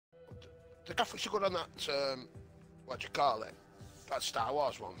The graphics are good on that, what do you call it? That Star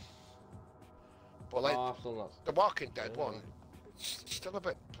Wars one. But like, I've still not. the Walking Dead one, it's still a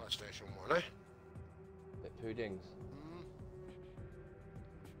bit PlayStation 1, eh? Bit puddings.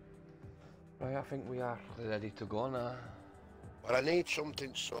 Mm. Right, I think we are ready to go now. But I need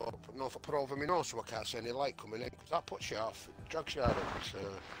something so, no, if I put over my nose so I can't see any light coming in, because that puts you off, it drags you out of its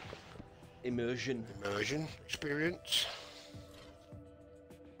Immersion. immersion experience.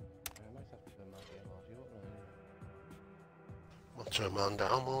 I might have to turn my game audio up now. I'll turn mine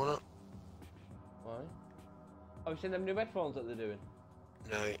down, won't I? Why? Have you seen them new headphones that they're doing?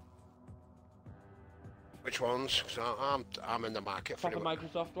 No. Which ones? Because I'm in the market for Proper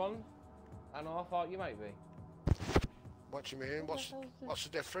Microsoft one? I know, I thought you might be. What do you mean? What's the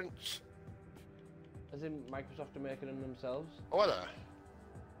difference? As in, Microsoft are making them themselves. Oh, are they?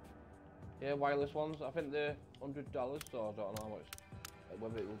 Yeah, wireless ones. I think they're $100, so I don't know how much.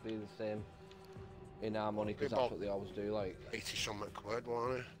 Whether it will be the same in our money, because that's what they always do. Like 80 something quid,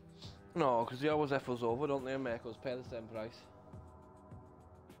 won't it? No, because they always F us over, don't they, and make us pay the same price.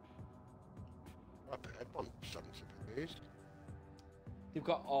 I paid 170p. They've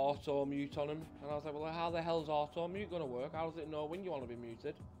got auto mute on them, and I was like, well, how the hell's auto mute going to work? How does it know when you want to be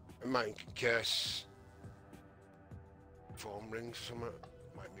muted? It might in case phone rings or something.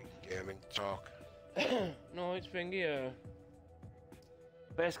 Might be gaming talk. No, it's thingy.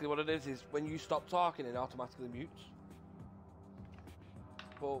 Basically, what it is when you stop talking, it automatically mutes.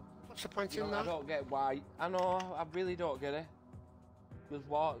 But what's the point in that? I don't get why. I know, I really don't get it. Because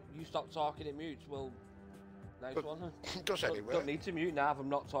what? You stop talking, it mutes. Well, nice one. It does anyway. Don't need to mute now if I'm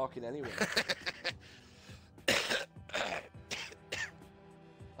not talking anyway.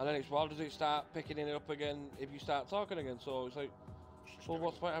 And then it's why does it start picking it up again if you start talking again? So it's like, well,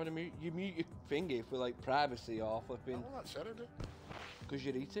 what's the point having a mute? You mute your thingy for like privacy or flipping. Oh, that's it, isn't it? Because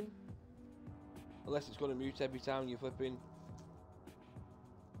you're eating. Unless it's going to mute every time you're flipping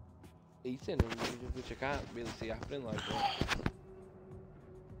eating, which I can't really see happening like that.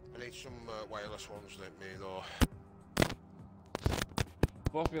 I need some wireless ones like me though.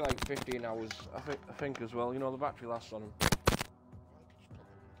 Supposed to be like 15 hours, I think as well. You know, the battery lasts on them.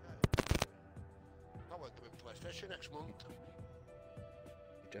 I won't do PlayStation next month.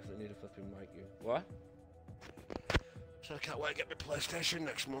 You definitely need a flipping mic, you. What? So I can't wait to get my PlayStation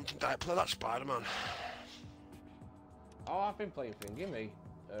next month and play that Spider-Man. Oh, I've been playing thingy, me.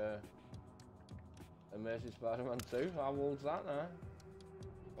 Amazing Spider-Man 2. How old's that now?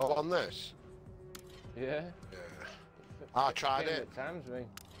 Oh, on this? Yeah. Yeah. I tried it. At times, me. And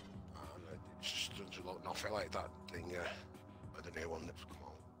it just doesn't look nothing like that thing, the new one that's come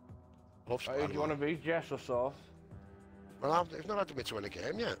on. Love Spider-Man. Do you want to be Jess or Soph? Well, they've not had me to win a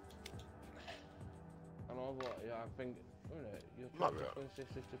game yet. I know, but yeah, I think you're Not trying really. to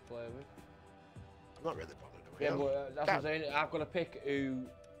to play with. I'm not really bothered. Yeah, but that's what I'm saying. I've got to pick who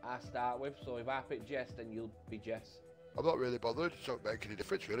I start with. So if I pick Jess, then you'll be Jess. I'm not really bothered. It don't make any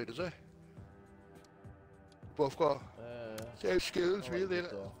difference, really, does it? Both got same skills, really.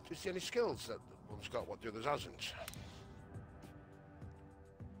 Do you see any skills that one's got what the other's hasn't?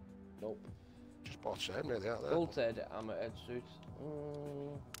 Nope. Just both same, really, aren't they? Bolted, I'm a head suit.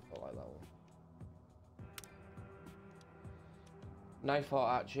 I like that one. Knife or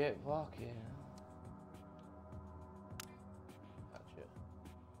hatchet? Fuck yeah. Hatchet.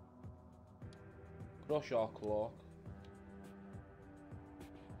 Crush or cloak?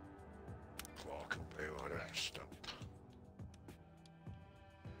 Cloak will be one of stop.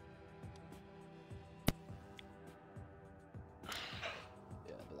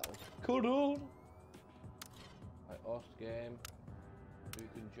 Yeah, but that one's cuddle. Right, host game. Who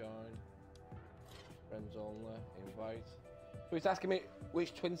can join? Friends only. Invite. So it's asking me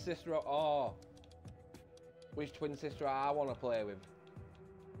which twin sister which twin sister I want to play with.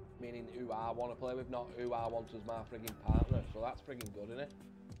 Meaning who I want to play with, not who I want as my frigging partner. So that's frigging good, isn't it?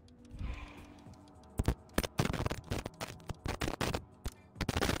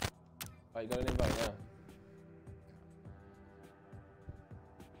 Right, you got an invite now.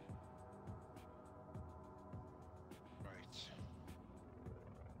 Right.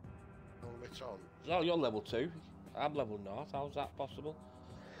 Oh, it's on. Oh, you're level 2. I'm level 0. How's that possible?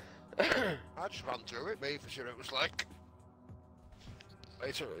 I just ran through it, me, for sure it was like.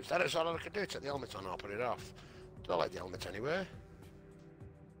 Later, is that all I can do? Take the helmet on or put it off? Don't like the helmet anyway.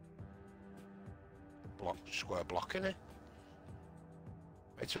 Block, square block in it.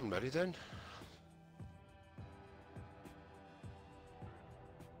 It's ready then.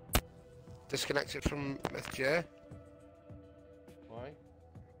 Disconnected from FJ. Why?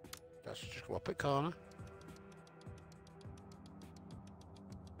 That's just come up at corner.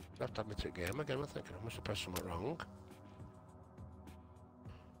 I have to admit it game again. I'm thinking I must have pressed something wrong.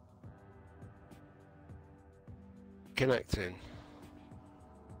 Connecting.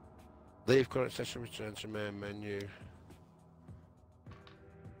 Leave current session, return to main menu.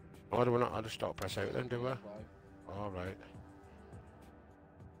 Why do we not just stop press out then, do we? Alright.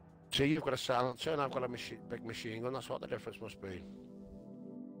 See, you've got a silencer and I've got a big machine gun, that's what the difference must be.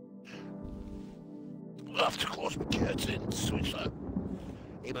 I'll have to close my curtains, switch that.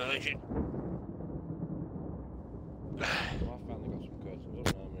 Immersion. Well, I finally got some curtains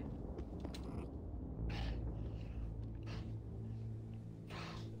up now, mate.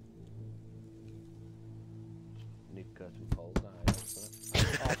 Need curtain poles now,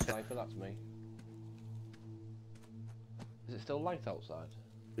 oh, sniper, that's me. Is it still light outside?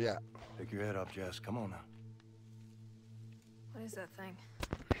 Yeah. Pick your head up, Jess. Come on now. What is that thing?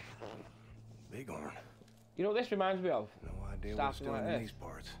 Bighorn. You know what this reminds me of? No idea Starting what's doing like in this. these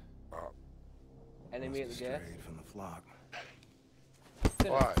parts. Enemy at the gate. Strayed from the flock.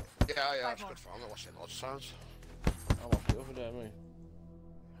 Right. Yeah, it's good fun. I watched it lots of times. I watched it over there, mate.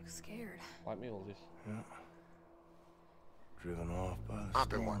 I'm scared. Like me oldies. Yeah. Driven off by the I've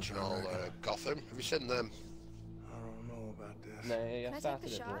been storm, watching I all reckon. Gotham. Have you seen them? I don't know about this. Nah, Can I I take started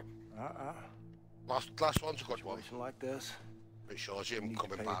the it. shot? Last one's a good one. Situation like this, It shows you him need to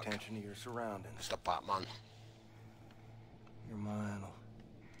coming pay back. attention to your surroundings. It's the Batman. Your mind will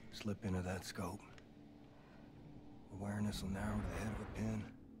slip into that scope. Awareness will narrow to the head of a pin.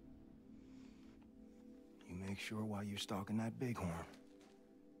 You make sure while you're stalking that bighorn,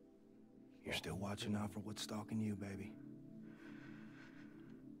 you're still watching out for what's stalking you, baby.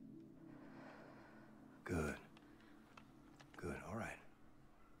 Good. Good, all right.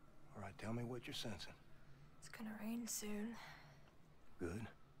 All right, tell me what you're sensing. It's gonna rain soon. Good.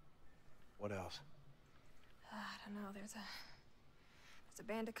 What else? I don't know. There's a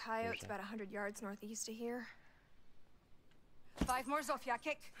band of coyotes about 100 yards northeast of here. 5 more, Zofia.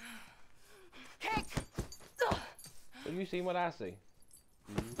 Kick! Kick! Have you seen what I see?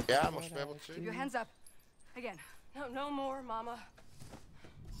 Yeah, I must be able to. Keep your hands up. Again. No, no more, Mama.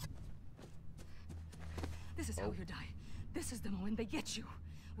 This is how you die. This is the moment they get you.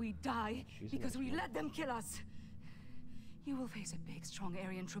 We die because we let them kill us. You will face a big, strong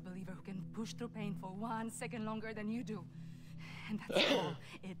Aryan true believer who can push through pain for 1 second longer than you do. And that's all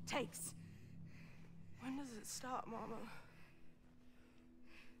it takes. When does it stop, Mama?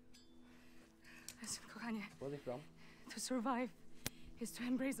 Listen, kochanie, Where are they from? to survive is to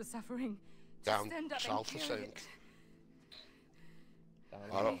embrace the suffering. To Down stand up south, and I carry think.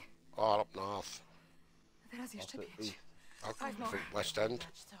 it. Down All up north. Teraz jeszcze Off the 5. east. I Five more. think West End.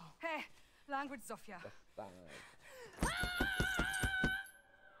 Hey, language, Zofia. Down.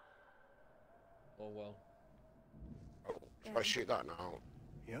 Oh well. If I shoot that now.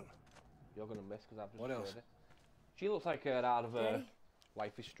 Yep. You're gonna miss because I've just What heard else? it. She looks like her out of Daddy?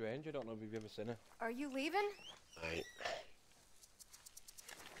 Life is Strange. I don't know if you've ever seen her. Are you leaving? Right.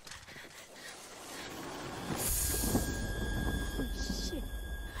 Shit.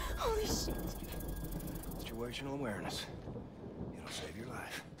 Holy shit. Situational awareness. It'll save your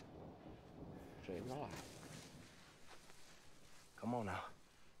life. Straight in the life. Come on now.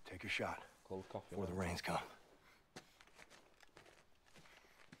 Take your shot Cold coffee. before the rains come.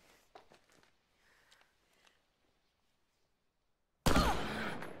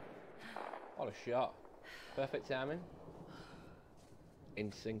 What a shot. Perfect timing.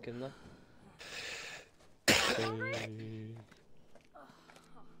 In sync in there.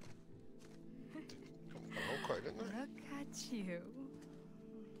 Okay, didn't I? Look at you.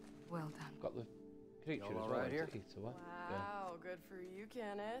 Well done. Got the creature Y'all as all well. right here? To eat to her. Wow, good for you,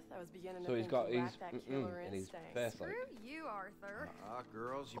 Kenneth. I was beginning So to he's think got you his lacked that killer in his instinct. face like. Screw you, Arthur.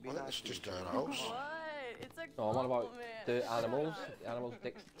 Girls, you I think it's just our house. What? It's a Oh, what about compliment. the Shut animals? up. The animals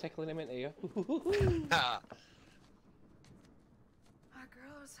tickling him into you. Ah, Our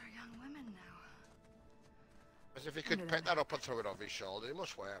girls are young women now. as if he could pick that up and throw it off his shoulder. He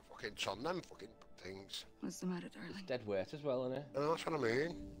must wear a fucking ton, them fucking things. What's the matter, darling? Dead weight as well, isn't it? That's what I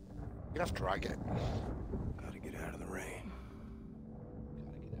mean. You'd have to drag it. Gotta get out of the rain.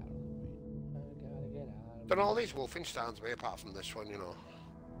 Gotta get out of the rain. I gotta get out of Done all these Wolfensteins me apart from this one, you know.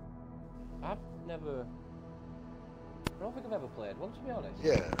 I've never... I don't think I've ever played one, to be honest.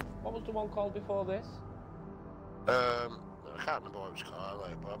 Yeah. What was the one called before this? I can't remember what it was called,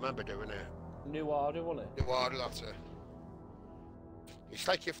 like, but I remember doing it. New Order, wasn't it? The war, that's it. It's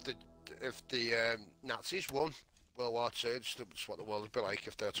like if the Nazis won World War II, it's what the world would be like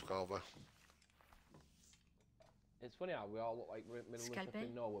if they took over. It's funny how we all look like we're in the middle of Scalpel?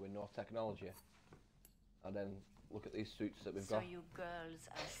 fucking nowhere with no technology. And then look at these suits that we've So got. you girls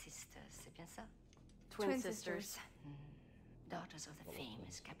are sisters, c'est bien ça? Twin sisters. Daughters of the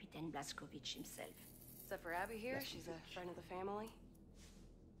famous Captain Blazkowicz himself. Except for Abby here, she's a friend of the family.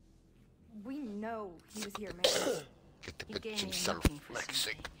 We know he was here, man. Get the He bitch came in himself, looking for Lexi.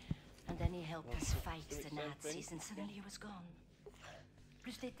 something, and then he helped us fight the Nazis, and suddenly he was gone.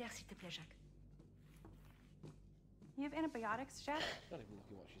 Plus des terres, s'il te plaît, Jacques. You have antibiotics, Jack? Not even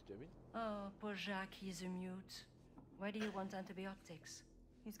looking what she's doing. Oh, poor Jacques, he's a mute. Why do you want antibiotics?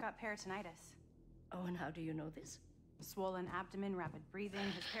 He's got peritonitis. Oh, and how do you know this? Swollen abdomen, rapid breathing.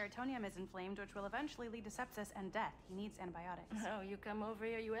 His peritoneum is inflamed, which will eventually lead to sepsis and death. He needs antibiotics. Oh, you come over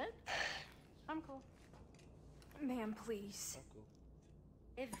here, you help? I'm cool. Ma'am, please. Oh,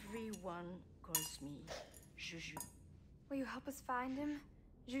 cool. Everyone calls me Juju. Will you help us find him,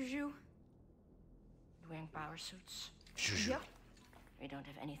 Juju? Wearing power suits. Juju. Yep. We don't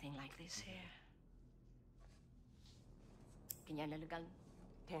have anything like this here. Can you legal?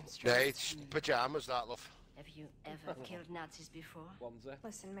 Damn straight. Yeah, it's pajamas, that, love. Have you ever killed Nazis before? Onesie.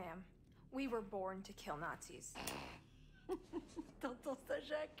 Listen, ma'am. We were born to kill Nazis. T'entends ça,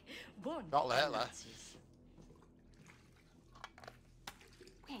 Jacques? Born Not to lately. kill Nazis.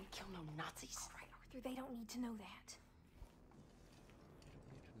 We ain't kill no Nazis. All right, Arthur, they don't need to know that.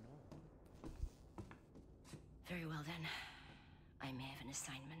 Very well then. I may have an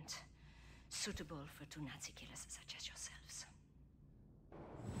assignment suitable for two Nazi killers such as yourselves.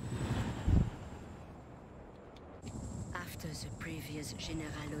 After the previous General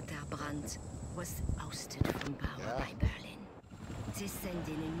Lothar Brandt was ousted from power by Berlin, they send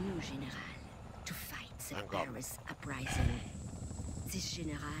in a new general to fight the Thank God. Paris uprising. This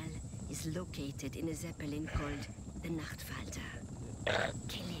general is located in a zeppelin called the Nachtfalter.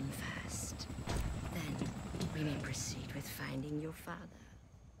 Kill him first. Then we may proceed with finding your father.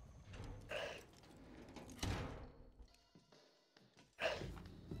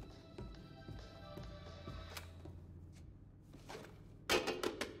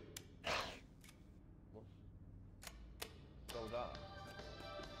 So that.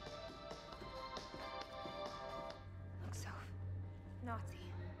 Looks so Nazi.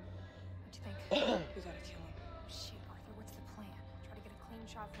 What'd you think? We gotta kill him. Shit, Arthur, what's the plan? Try to get a clean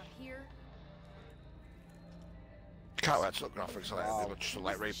shot from here? Can't wait to look graphics like that. They just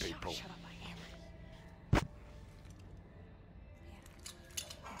like rape people. Shut up, I am.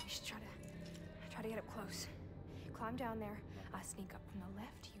 Yeah, we should try to get up close. Climb down there. I sneak up from the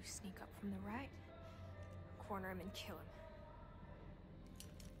left. You sneak up from the right. Corner him and kill him.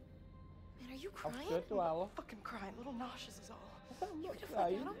 Man, are you I'm crying? scared to Ella. Fucking crying. Little nauseous is all. I'm You not could have flung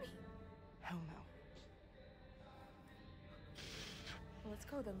crying. that on me. Hell no. Well, let's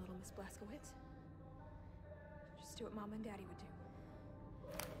go then, little Miss Blazkowicz. Just do what Mama and Daddy would do.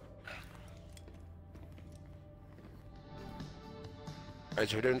 Right,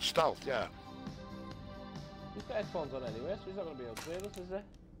 so we're doing stealth, yeah. He's got headphones on anyway, so he's not going to be able to hear us, is he?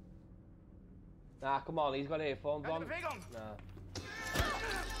 Nah, come on, he's got earphones on. Nah.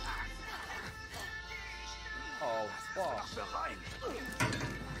 Oh, fuck.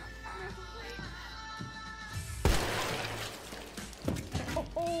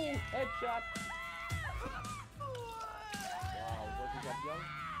 Oh, headshot. Wow, what did you get, young?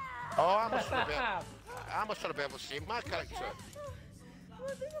 Oh, I must have been able to see my character.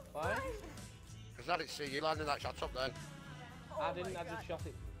 Why? Because I didn't see you landing that shot up then. I didn't, I just shot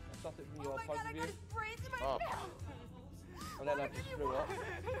it. I shot it from your point of view. Oh, And then I just threw up.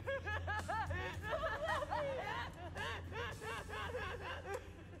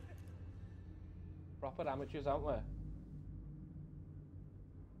 Proper amateurs, aren't we?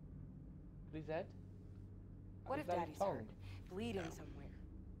 His head? What His if head Daddy's tongue? hurt? Bleeding somewhere.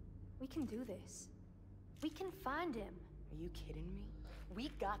 We can do this. We can find him. Are you kidding me? We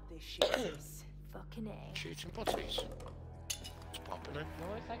got this shit, sis. Fucking A. shooting putties. It's popping in.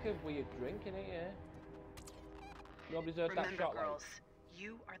 No, it's like a weird drink, innit, yeah? Nobody's heard that Remember, shot, girls,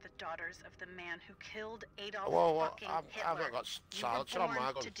 you are the daughters of the man who killed Adolf Whoa, fucking I've Hitler. not got You were silencer on my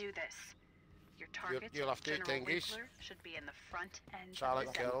born gun. to do this. Your targets, you'll have to eat General thingies. Winkler, should be in the front end. Silent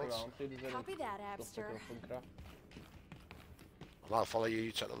of the kill. like around, see if there's any Copy that, stuff Abster. to go from crap. Well, I'll follow you,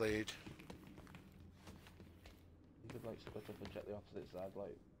 you take the lead. You could like split up and check the opposite side,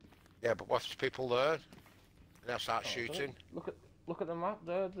 like. Yeah, but what's people there? And they'll start Oh, shooting. Look at the map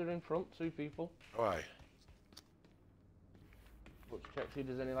there. They're in front, 2 people. Why? Let's check see if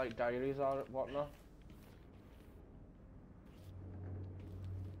there's any like diaries or whatnot.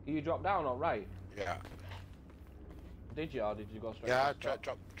 You dropped down, all right? Yeah. Did you, or did you go straight? Yeah, to the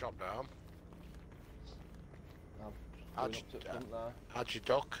top? drop down. I'm How'd going up you- to front there. How'd you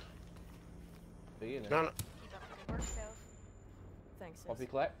duck? Being it. No, no. work, Soph. Thanks, sis. What have you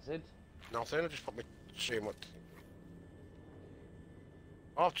collected? Nothing, I just put me seeing what...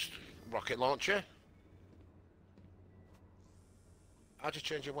 Oh, just rocket launcher. How'd you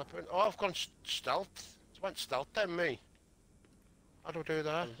change your weapon? Oh, I've gone stealth. It went stealth then, me. How do I do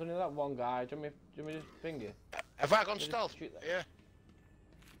that? There's only that one guy. Do you want me to finger? Have I gone stealth? Yeah.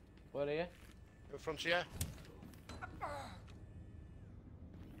 Where are you? In front of you.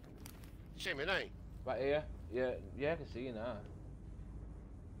 See me now? Right here. Yeah, I can see you now.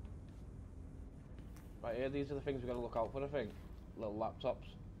 Right here, these are the things we gotta look out for, I think. Little laptops.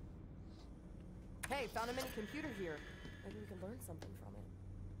 Hey, found a mini computer here. Maybe we can learn something from it.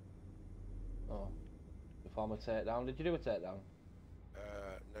 Oh. Perform a takedown. Did you do a takedown?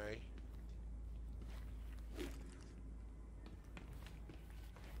 No.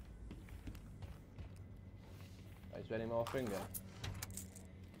 Is there any more finger?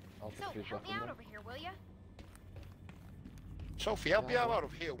 I'll So, choose help me weapon out then. over here, will ya? Sophie, help me out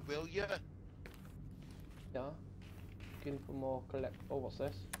of here, will you? Yeah. Looking for more collect. Oh, what's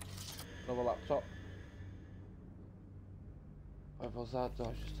this? Another laptop. What was that? I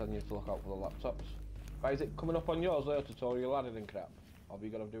was just telling you to look out for the laptops. Right, is it coming up on yours there, tutorial added and crap? Or have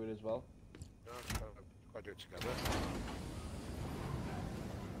you got to do it as well? No, I've got to do it together.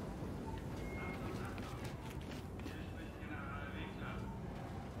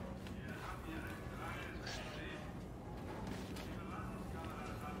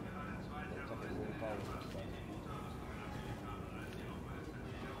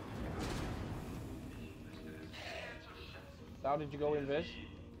 How did you go in this?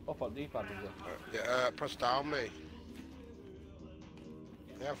 Up on D-pad, is it? Yeah, press down, me.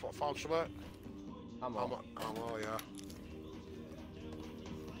 Yeah, I found something. Ammo, yeah.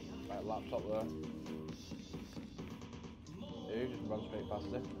 Right, laptop there. You just run straight past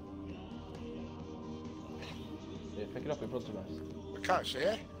it. Yeah, pick it up in front of us. I can't see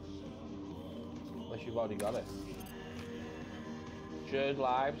it. Unless you've already got it. Shared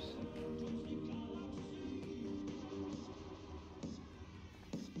lives.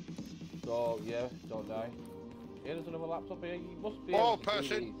 So, yeah, don't die. Here, there's another laptop here. You must be able to person.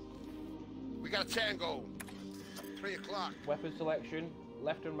 see these. We got a tango. 3 o'clock. Weapon selection.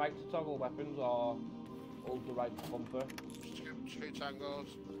 Left and right to toggle weapons, or hold the right bumper. Two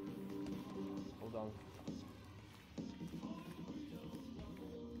tangos. Hold on.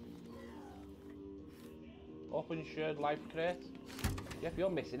 Open shared life crate. Yep, you're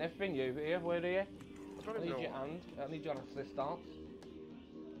missing everything. You here? Where are you? I need your hand. I need your assistance.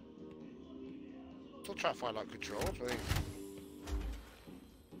 Still trying to find out controls, I think.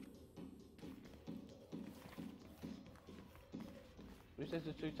 Who says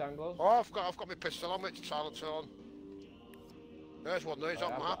the two tangos? Oh, I've got my pistol on, it's silent on. There's one there, he's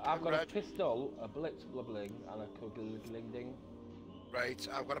on map. I've got a pistol, a blitzbling, and a kuggling. Right,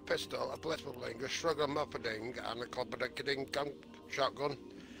 I've got a pistol, a blitzbling, a shrug-a-mupperding, and a clobber-ding shotgun.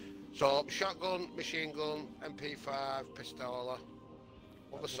 So, shotgun, machine gun, MP5, pistola.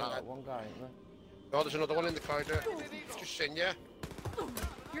 Other side. One guy, isn't there? Oh, there's another one in the corridor. Just seen you.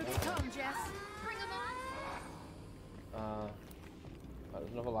 Here they come, Jess. Bring them on.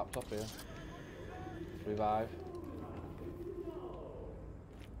 There's another laptop here. Revive.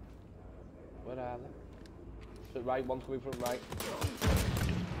 Where are they? To the right, one coming from right.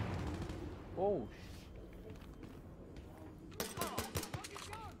 Oh,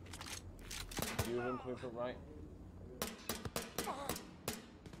 few of them coming from right.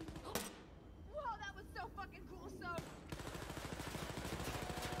 Whoa, that was so fucking cool, so.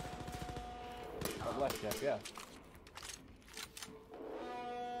 Top left, Jeff, yeah.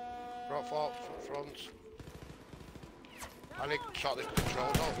 Front. I need to shot this control,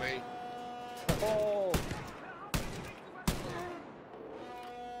 not me. Oh!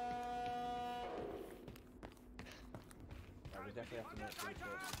 We definitely have to make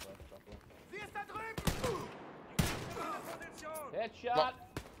things properly. Headshot!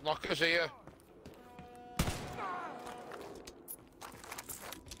 Lockers here.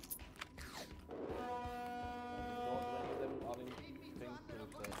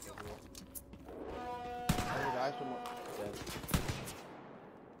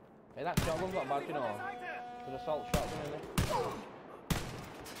 Hey, that shotgun's not bad, you know. It's an assault shotgun, isn't it?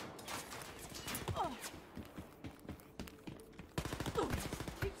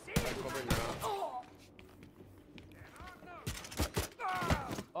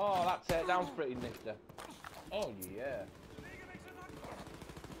 Oh, that takedown's pretty nifty. Oh, yeah.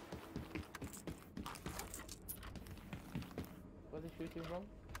 Where are they shooting from?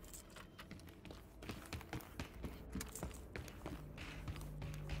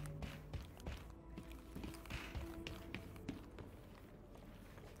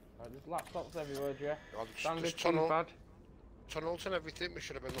 Right, there's laptops everywhere, Jeff. Oh, Standard there's tunnel, keypad. tunnels and everything we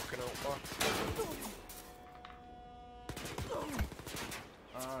should have been looking out for.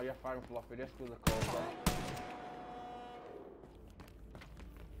 Ah, you're fine floppy disk with the code on.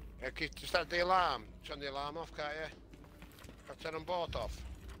 Okay, just that the alarm. Turn the alarm off, can't you? I'll turn them both off.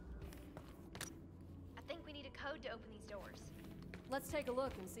 I think we need a code to open these doors. Let's take a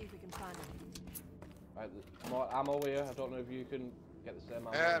look and see if we can find it. Right, there's more ammo here. I don't know if you can get the same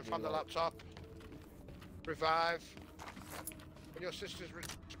ammo. Yeah, from the laptop. Revive. And your sister's... We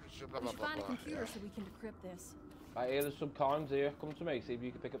should find a computer so we can decrypt this. Right, here there's some coins here. Come to me, see if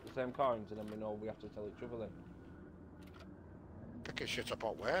you can pick up the same coins, and then we know we have to tell each other then. Picking shit up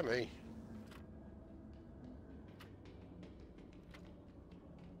on where, me?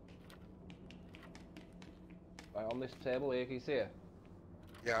 Right, on this table here, can you see it?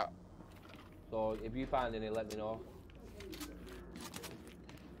 Yeah. So if you find any, let me know.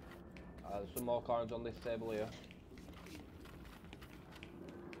 There's some more coins on this table here.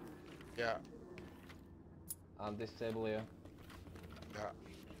 Yeah. And this table here. Yeah.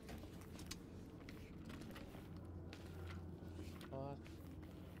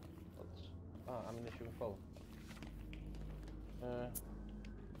 Ammunition full.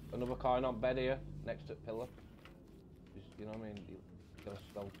 Another coin on bed here, next to the pillar. Just, you know what I mean? You gotta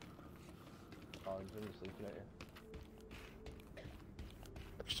spell coins when you're sleeping at you.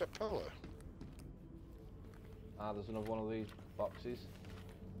 Next to pillar? There's another one of these boxes.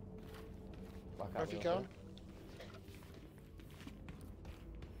 Where have you gone?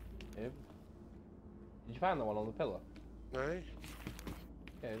 Here. Did you find the one on the pillar? No.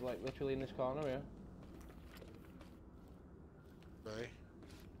 Yeah, it's like literally in this corner here. No.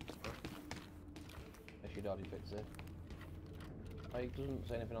 If your daddy fits it. Oh, he doesn't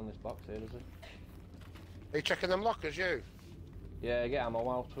say anything on this box here, does he? Are you checking them lockers, you? Yeah, get ammo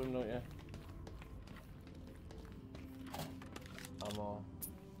out to him, don't you? Ammo.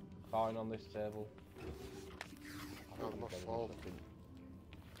 Coin on this table. Oh, my fault.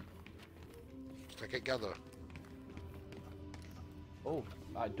 Stick it together. Oh,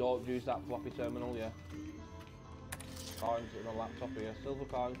 I don't use that floppy terminal, yeah. Coins in a laptop here. Silver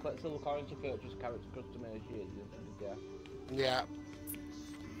coin. Collect silver coins to purchase character customization. Yeah.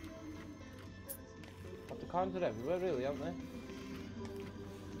 But the coins are everywhere, really, aren't they?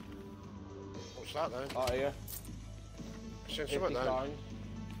 What's that then? Oh, here. Seen something then. Coins.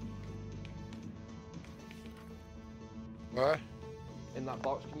 Where? In that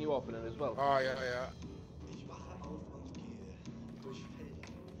box, can you open it as well? Oh, yeah, yeah.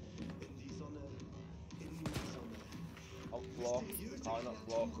 Up floor, coin up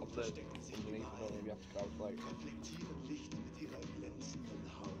floor, up the underneath, I don't know if you have to crouch like.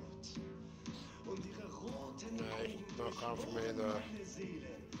 Nee, dat gaan voor mij de...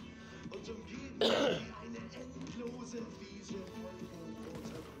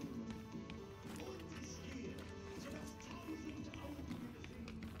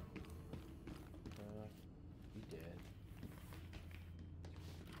 He's dead.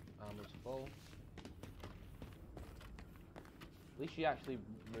 Armor's full. At least you actually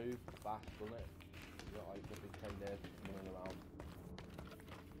move fast, doesn't it? You got like flipping 10 days running around.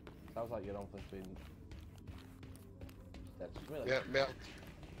 Sounds like you're on flipping... That's really... Yeah,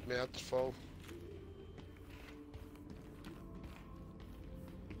 my head's full.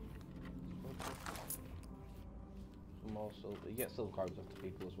 Some more silver. You get silver coins off the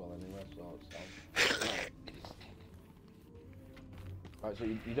people as well anyway, so it's down. Right, so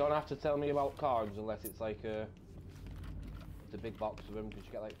you don't have to tell me about cards unless it's like a... It's a big box of them, because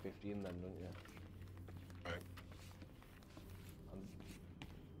you get like 50 in them, don't you? Right.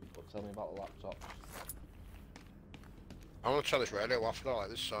 But tell me about the laptops. I want to tell this radio off, I don't like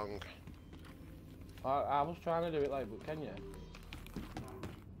this song. I was trying to do it like, but can you?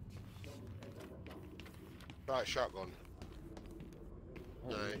 Right, shotgun.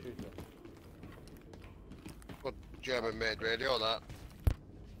 Oh, No. shoot it. Good German made radio, that.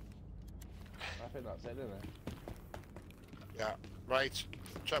 I think that's it, isn't it? Yeah. Right,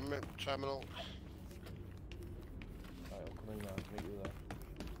 terminal. Right, I'll come in now, meet you there.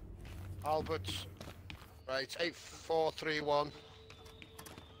 Albert. Right, 8431.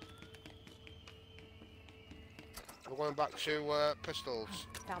 We're going back to pistols.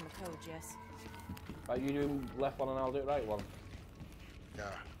 Found the code, Jess. Right, you do left one and I'll do it right one.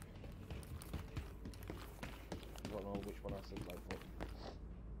 Yeah. I don't know which one I said like what.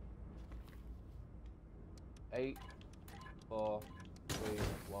 8, 4, 3,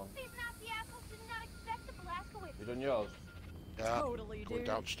 1. These Nazi assholes did not expect the Blazkowicz. You done yours? Yeah. Totally, Going dude.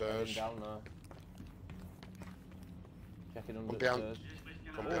 downstairs. Down there. Checking under I'm the behind. stairs.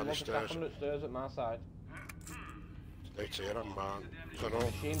 Come down the stairs. Coming upstairs at my side. Stay here, I'm man. Tunnel.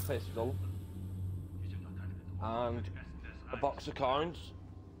 Machine pistol. And a box of coins.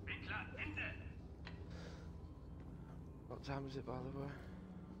 What time is it, by the way?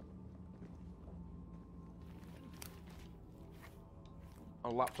 A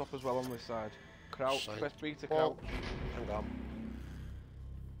laptop as well on this side. Crouch, press B to crouch. Hang on.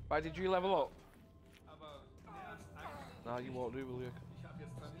 Why did you level up? No, you won't do, will you?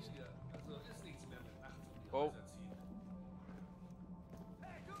 Oh.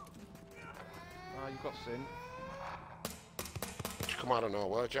 Ah, you've got sin. Just come out of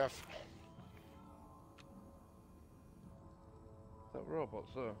nowhere, Jeff. That robot,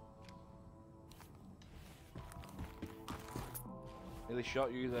 sir. Nearly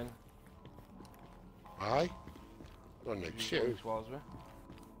shot you then. Aye? Don't need to shoot. Towards me.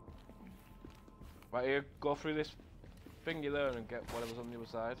 Right here, go through this thingy there and get whatever's on the other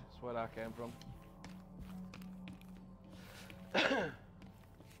side. That's where I came from.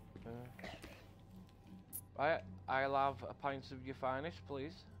 Right, I'll have a pint of your finest,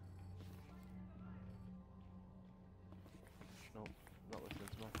 please. No, not listening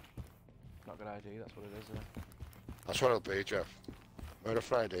to me. Not a good idea, that's what it is, isn't it? That's what it'll be, Jeff. Murder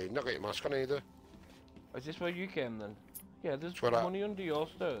Friday. Not got your mask on either. Is this where you came then? Yeah, there's where money under your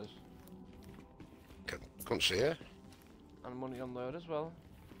stairs. Couldn't see it. And money on there as well.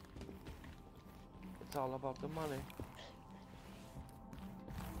 It's all about the money.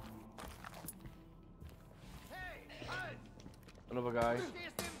 Another guy.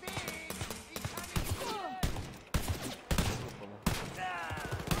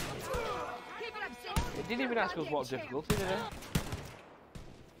 It didn't even ask us what difficulty, did it?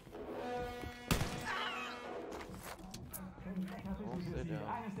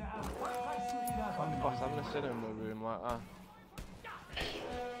 Boss, I'm gonna sit in my room like that.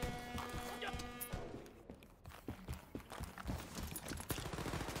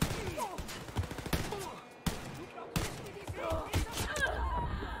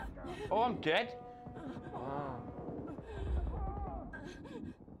 Oh, I'm dead. Wow.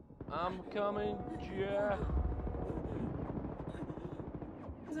 I'm coming, Jeff.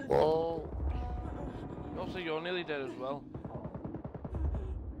 Whoa. Also, you're nearly dead as well.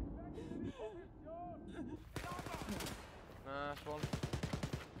 Nice one.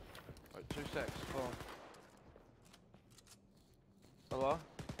 Right, 2 secs. Come on. Hello?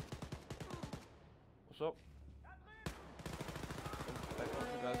 What's up? I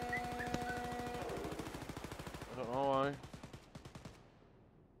don't know why.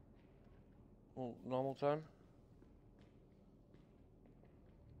 Well, normal time.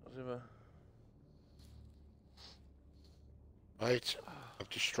 What's it there? Right, I've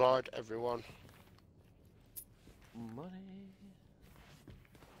destroyed everyone. Money.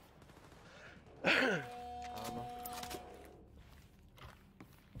 Armor.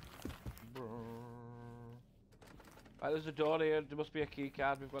 Right, there's a door here. There must be a key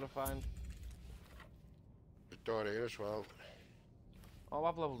card we've got to find. The door here as well. Oh,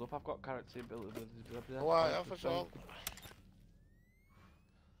 I've leveled up. I've got character abilities. Oh, I have as well.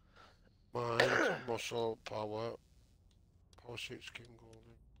 Mind, muscle, power. Power suit, skin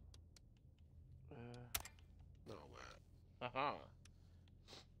golden. No, where? Aha.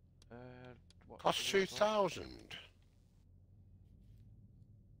 Cost 2,000.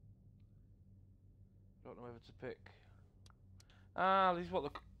 Don't know whether to pick. Ah, these what the.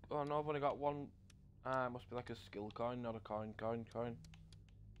 Oh no, I've only got one. Ah, it must be like a skill coin, not a coin. I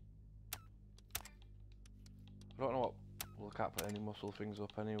don't know what. Well, I can't put any muscle things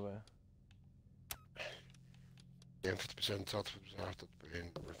up anywhere. Yeah, 50% out after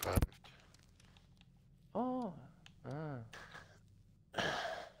being revived. Oh. Ah.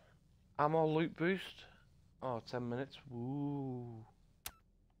 Ammo loot boost. Oh, 10 minutes. Woo.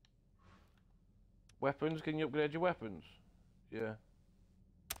 Weapons, can you upgrade your weapons? Yeah.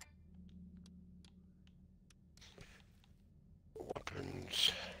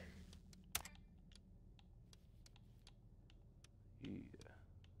 Weapons. Yeah.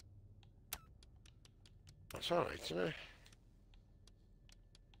 That's alright, isn't it?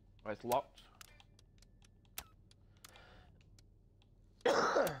 Right, it's locked.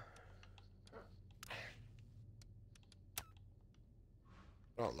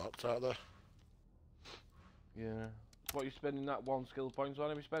 Not locked out there. Yeah. What are you spending that one skill points on,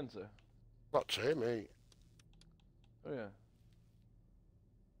 have you spent it? Not two, mate. Oh yeah.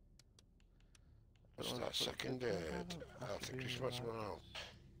 What's that? Second aid. I think it's what's going on.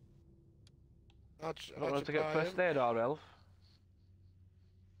 I don't know to get first aid or elf.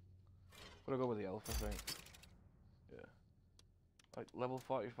 Gotta go with the elf, I think. Yeah. Like level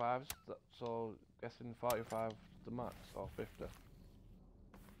 45s, so guessing 45 the max, or 50.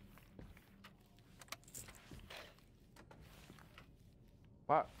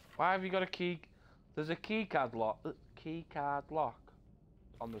 Why have you got a key? There's a key card lock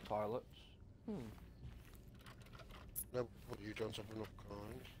on the toilets. No, what you don't have enough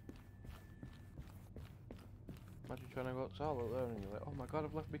coins. Imagine trying to go to the toilet there and you're like, oh my god,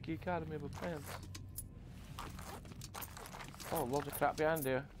 I've left my key card in my pants. Oh, loads of crap behind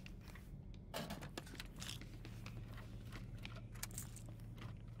here.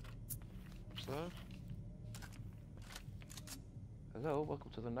 What's that? Hello,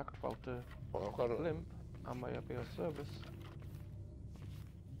 welcome to the Nachtfalter Limp. Am I at your service?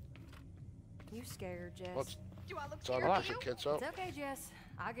 You scared, Jess? What's Do I look so scared I'll to you? kids up. It's okay, Jess.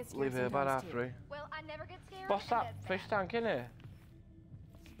 I get scared Leave here about sometimes, half too. 3. Well, I never get scared. What's and that? that's Fish bad. tank in here?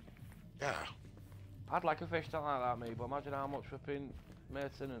 Yeah. I'd like a fish tank like that, me, but imagine how much flipping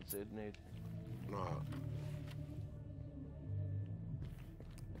maintenance it'd need. No.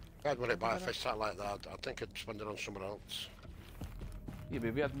 If I'd want to buy a fish tank like that, I think I'd spend it on someone else. Yeah, but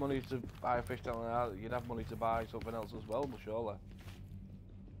if you had money to buy a fish tank like that, you'd have money to buy something else as well, surely.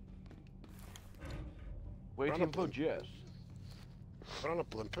 Waiting budget. We're on a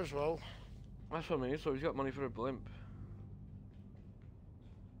blimp as well. That's what I mean, so he's got money for a blimp.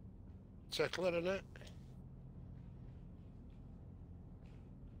 Tickling, innit?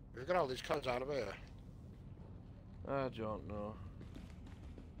 We've got all these cons out of here. I don't know.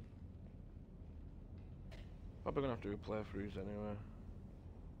 Probably gonna have to do playthroughs anyway.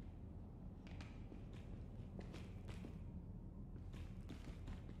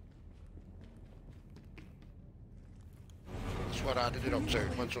 That's what I did it up to.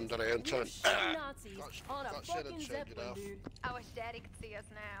 Went under here and turned. Nazis on a got shit and fucking turned it Zeppelin, off. dude. I wish Daddy could see us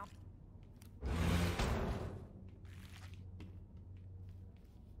now.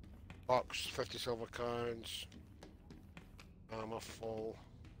 Box, 50 silver coins. Armor full.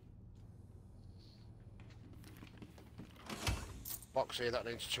 Box here, that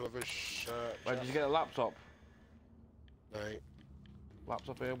needs 2 of us. Where did you get a laptop? Right.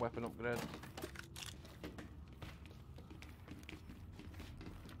 Laptop here, weapon upgrade.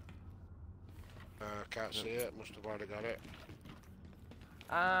 Can't see it, must have already got it.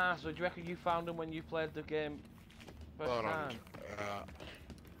 Ah, so do you reckon you found them when you played the game first time?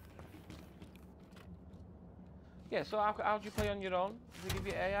 Yeah, so how do you play on your own? Do they give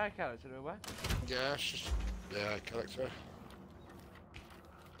you AI character or what? Yeah, it's just AI character.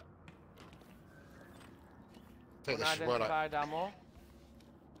 I think this is what Unidentified ammo.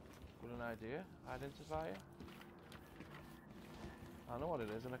 Good an idea. Identifier. I know what it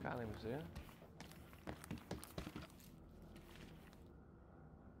is and I can't even see it.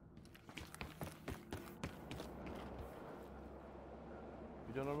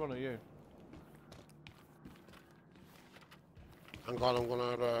 You doing a run, are you? Hang on, I'm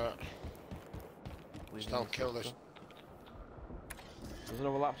gonna stealth kill this. There's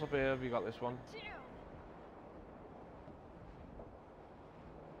another laptop here, have you got this one?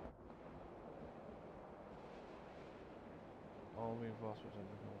 All reinforcements in the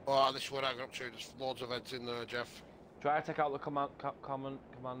Oh, this is what I got up to. There's loads of heads in there, Jeff. Try to take out the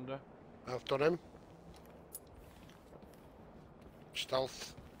commander. I've done him.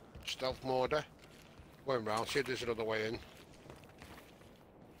 Stealth mode. Going round, see if there's another way in.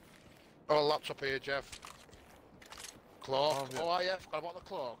 Oh, laptop here, Jeff. Cloak. Oh, yeah, forgot about the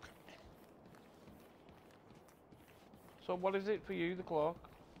cloak. So what is it for you, the cloak?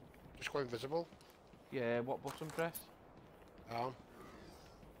 Just go invisible. Yeah, what button press? Down.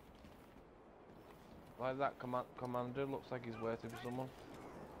 Like that commander looks like he's waiting for someone.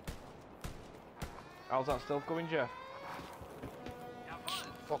 How's that stealth going, Jeff?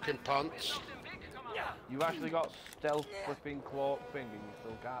 Fucking pants. You actually got stealth flipping cloak thing and you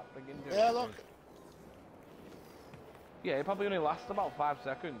still can't friggin' do it. Yeah, look. Yeah, it probably only lasts about 5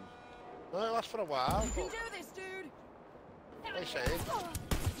 seconds. No, it lasts for a while. You can do this, dude. They say.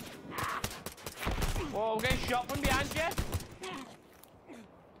 Whoa, we're getting shot from behind, Jeff.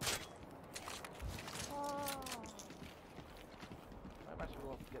 I actually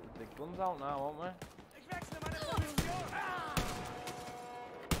will have to get the big guns out now, won't we?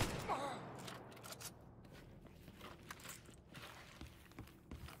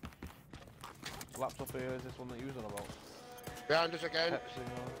 Laptop here, is this one that you're on about? Behind us again. Pepsi,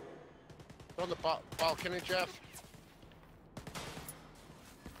 On the balcony, Jeff.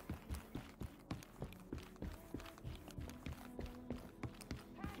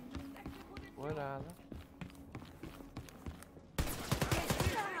 Where are they?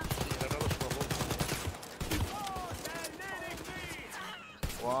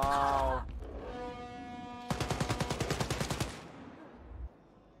 Wow.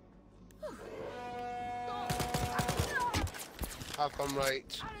 I've gone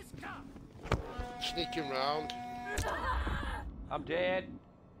right. Sneaking round. I'm dead.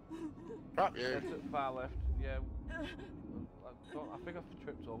 Crap you. That's at far left. Yeah. I think I've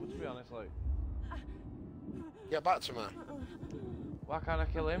tripped over, to be honest. Like, Get back to me. why can't I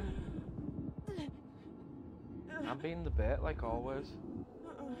kill him? I'm being the bait, like always.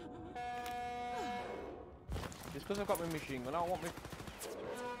 Just because I've got my machine gun, I don't want me.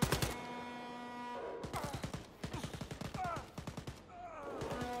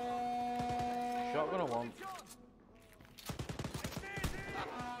 Shotgun I want.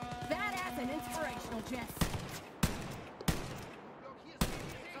 Badass and inspirational, Jess.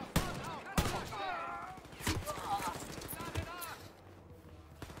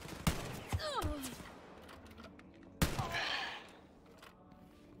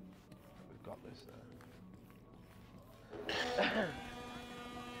 We've got this there.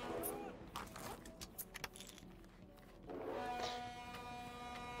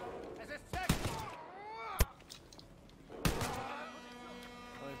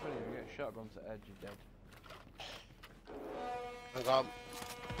 Shotgun to edge, you're dead. Hang on.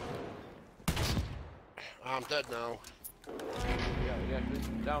 I'm dead now. Yeah,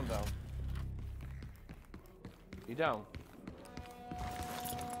 down. You down?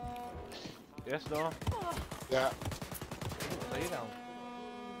 Yes, no? Yeah. Are you down?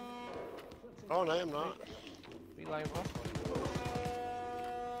 Oh no, I'm not. Be lying for?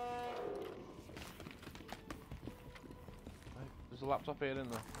 There's a laptop here,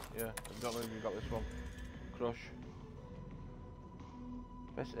 isn't there? Yeah, I don't know if you got this one. Crush.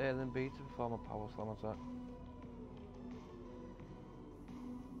 Best alien B to perform a power slam attack.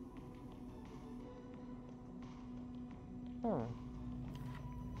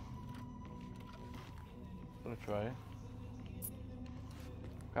 Gonna try it.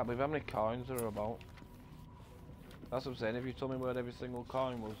 Can't believe how many coins there are about. That's what I'm saying, if you told me where every single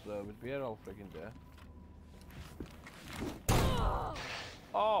coin was, we'd be here all friggin' day.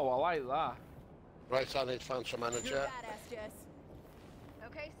 Oh, I like that. Right, so I need to find some manager. You're a badass, Jess.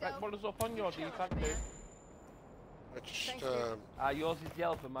 Okay, so. Right, what is up on your D-pad, dude? I just, yours is the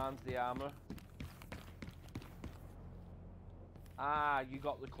elephant, mine's the armour. You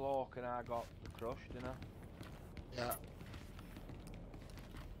got the cloak and I got the crush, didn't I? yeah.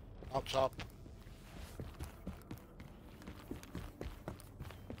 Up top.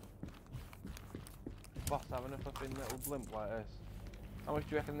 Boss having a flipping little blimp like this. How much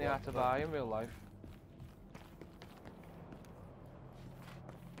do you reckon they are to buy in real life?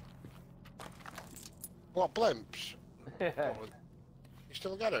 What, blimps? Yeah. You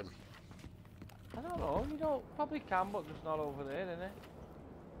still get him? I don't know, you don't probably can, but just not over there, innit?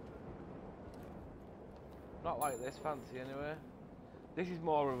 Not like this fancy anyway. This is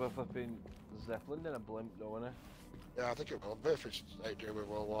more of a flipping Zeppelin than a blimp though, innit? Yeah, I think it will be if it's to do with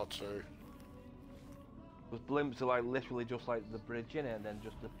World War II. Because blimps are like literally just like the bridge in it and then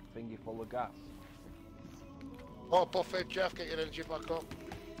just a thingy full of gas. Oh, Buffett, Jeff, get your energy back up.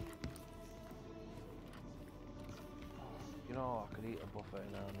 You know, I could eat a buffet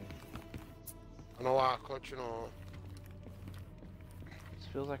in army. I know I could, you know.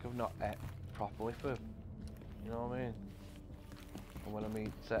 It feels like I've not ate properly for, you know what I mean? And when I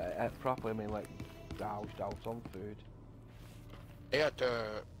mean ate properly, I mean like gouged out on food. He had,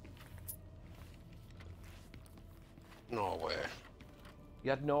 Norway. You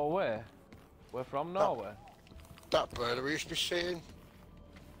had Norway? We're from Norway? That bird we used to be seeing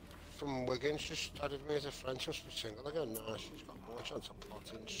from Wigan, just added me as a friend, she must be single again now. She's got more chance of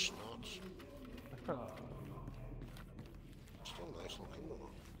plotting snots. Still nice looking though.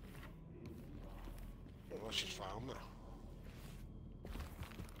 I don't know what she's found me.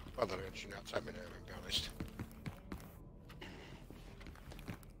 I don't know, she not take me there, to be honest.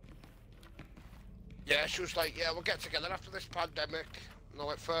 Yeah, she was like, yeah, we'll get together after this pandemic. No,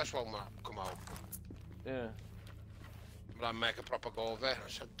 like, first one might come out. Yeah. But I make a proper go of it. I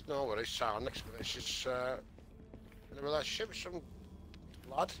said, no worries, Sarah, next minute she's in a relationship with some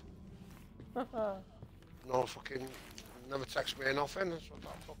lad. No fucking, never text me or nothing. So I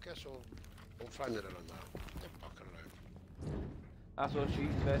thought, fuck it, so unfriended her and that. They're fucking around. That's what she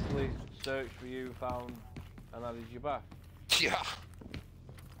basically searched for you, found, and added you back? Yeah.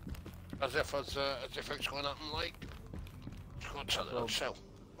 As if it's going to happen, like, just go and tell her I'll sell.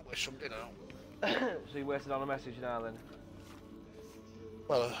 I'll wear something out. So you wasted on a message now then?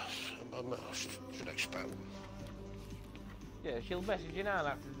 Well, I should expect. Yeah, she'll message you now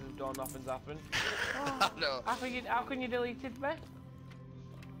after nothing's happened. No. How can you delete it, mate?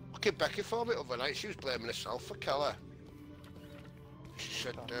 fucking Becky for me overnight. She was blaming herself for Keller. She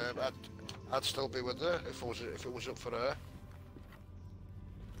said I'd still be with her if it wasn't for her.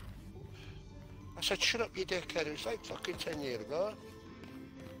 I said, shut up, you dickhead. It was like fucking 10 years ago.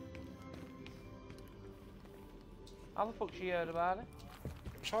 How the fuck she heard about it?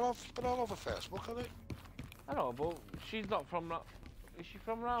 It's all over Facebook, isn't it? I know, but she's not from. Is she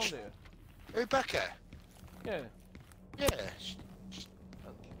from around here? Who, Becca? Yeah. Yeah. It's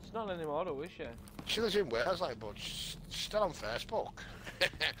not anymore, though, is she? She lives in Wales, like, but she's still on Facebook. I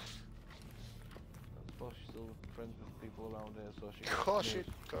suppose she's still friends with people around here, so she. Of course she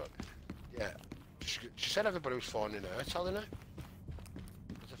could. Yeah. She said everybody was phoning her, telling her.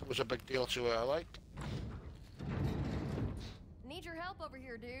 As if it was a big deal to her, like. Need your help over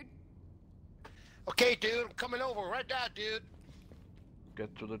here, dude. Okay, dude, I'm coming over right now, dude.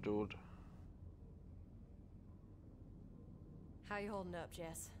 Get to the dude. How you holding up,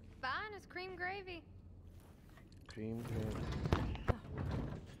 Jess? Fine as cream gravy. Cream gravy.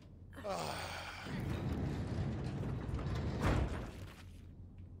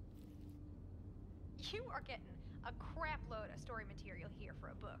 You are getting a crap load of story material here for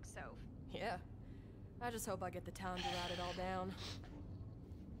a book, so. Yeah. I just hope I get the time to write it all down.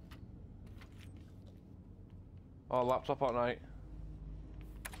 Oh, laptop at night.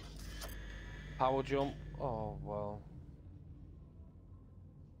 Power jump. Oh, well.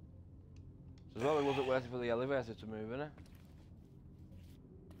 So Zoe wasn't waiting for the elevator to move, innit?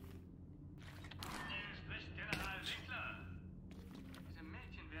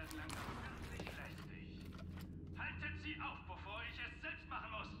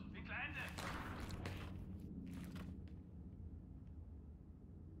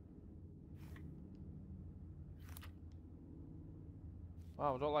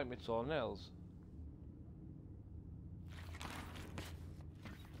 Wow, I don't like my toenails.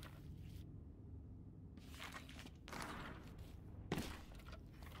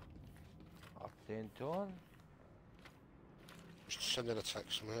 Octane. Just sending a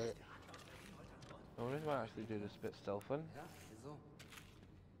text, mate. No, we might actually do this bit stealthing. Ja, wieso?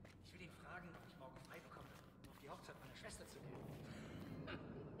 Ich will ihn fragen, ob ich morgen frei bekomme, um auf die Hochzeit meiner Schwester zu gehen.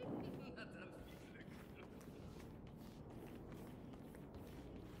 Na dann viel Glück.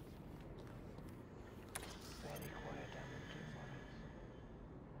 Very quiet down the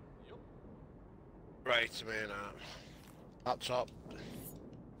Right, I mean, laptop.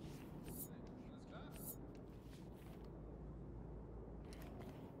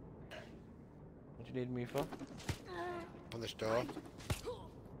 What do you need me for? On this door.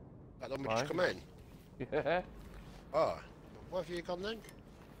 That don't just come in? Yeah. Oh, where have you gone then?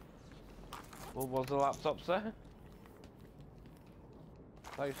 Well, was the laptop there?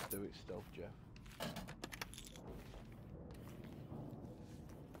 I used to do it stealth, Jeff.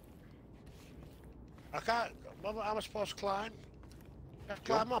 I can't. How am I supposed to climb?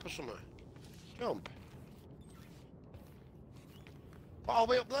 Climb up or something? Jump. What, all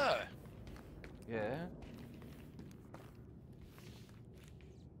the way up there? Yeah.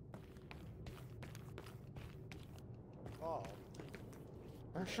 Oh.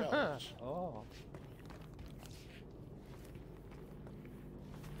 Shells. Oh.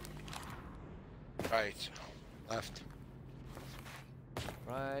 Right. Left.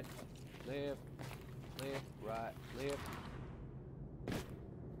 Right. Left. Left. Right. Left.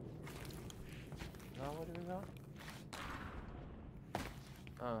 Now where do we go?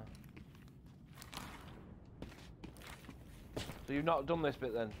 Oh. So you've not done this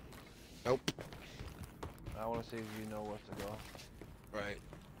bit then? Nope. I want to see if you know where to go. Right.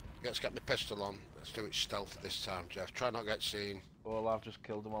 Let's get my pistol on. Let's do it stealth this time, Jeff. Try not to get seen. Well, I've just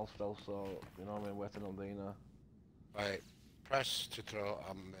killed them all stealth, so you know what I mean, waiting on Dina. Right. Press to throw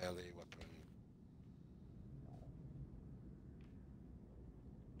a melee weapon.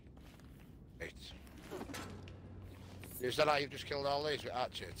 Right. Is that how you've just killed all these with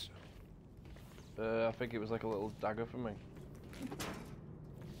hatchets? I think it was like a little dagger for me.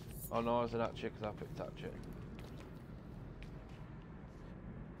 Oh no, it's an hatchet because I picked hatchet.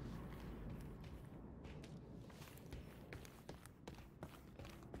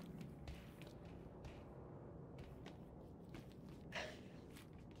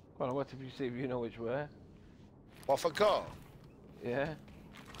 Come on, what if you see if you know which way? What for go? Yeah.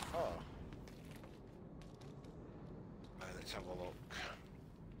 Oh. Right, let's have a look.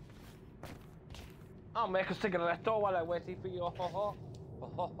 I'll make a cigarette while I'm waiting for you. Ho ho ho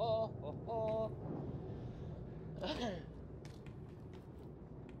ho ho ho.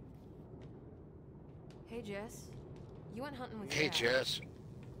 Hey, Jess. You went hunting with Hey, Dad. Jess.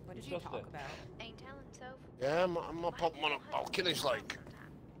 What did you talk about? Ain't telling, Soph. Yeah, I'm not popping one up. I'll kill his like.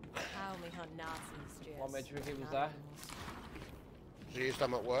 only hunt Nazis, Jess. What made you think it was not there? animals. They used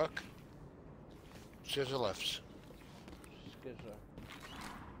them at work. Scissor lifts. Skizzer.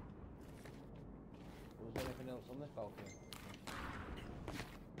 Was there anything else on this balcony?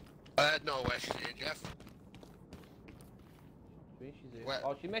 No, where's she here, Jeff? She's here. Where?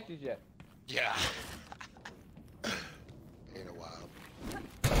 Oh, she messaged you. Yeah. In a while.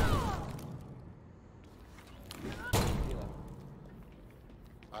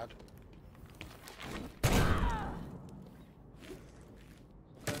 Bad.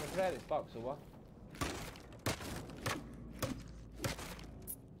 Can I grab this box or what?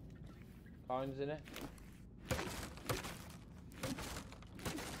 Coins in it.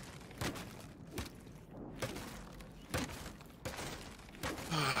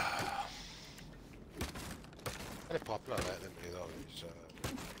 Very popular lately, though.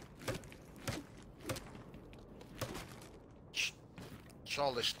 It's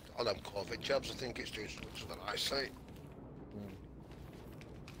all this, all them COVID jobs. I think it's due to the eyesight.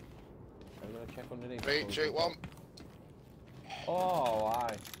 I'm gonna check underneath. 3, 2, 1. Oh,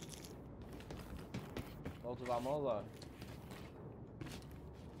 aye. Loads of ammo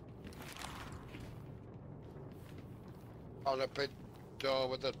though. On a big door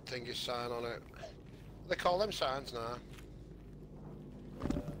with the thingy sign on it. They call them signs now.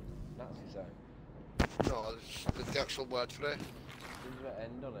 Nazi sign. No, it's the actual word for it. Seems to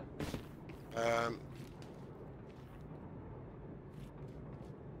end on it.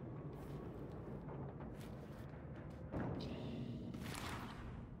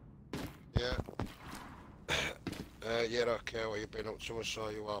 Yeah. Yeah, okay, well, you've been up to, I saw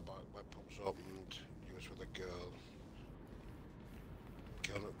you are, but my pub's opened. You was with a girl.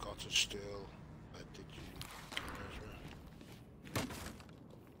 Girl that got a stool. Did you?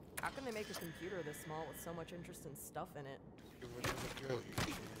 How can they make a computer this small with so much interesting stuff in it? You was with a girl, you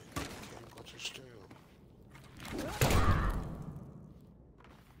got a stool.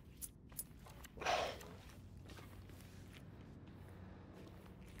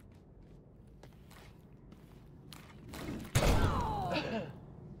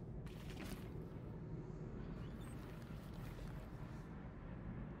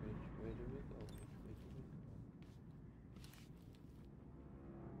 Where do we go?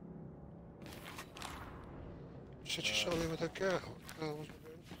 Said you saw me with a girl. What girl was it?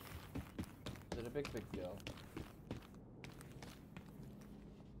 Is it a big girl?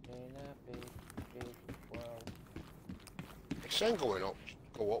 In a big world. It's saying going up.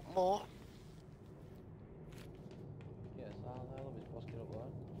 Go up more. Yes, I'll have it supposed to get up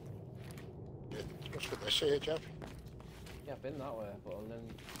there. Yeah, that's what they say, Jeff. Yeah, I've been that way, but then...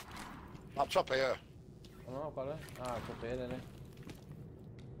 Laptop here. Oh no, I've got it. Ah, it's up here, isn't it?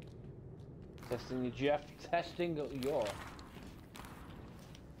 Testing your Jeff. Testing your...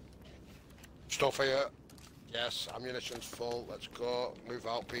 Stuff here. Yes, ammunition's full. Let's go. Move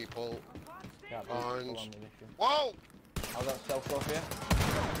out, people. Mines. Whoa! How's that stealth go for you?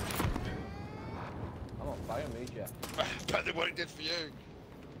 I'm on fire, me, Jeff. Better than what it did for you.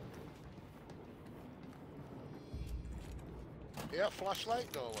 Yeah,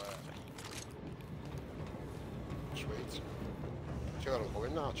 flashlight nowhere. Sweet. See where I'm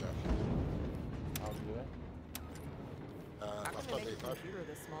going now, Jeff. How do you do it? How left can on they make a D-pad. computer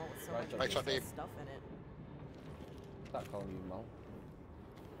this small with so Right much on interesting D. stuff in it? That calling you Mo.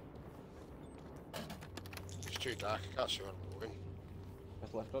 It's too dark, I can't see where I'm going.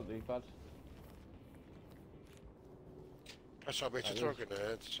 Just left up D-pad. Press RB to throw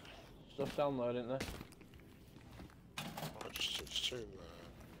grenades. Stuff down there, didn't there? Oh, it's too...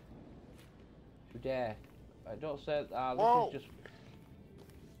 You dare. I don't say... Ah, Whoa! this is just...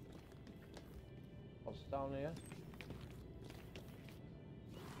 What's down here?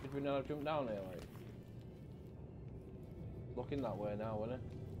 Did we not jump down here, like? Looking that way now, isn't it?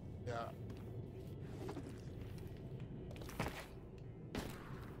 Yeah.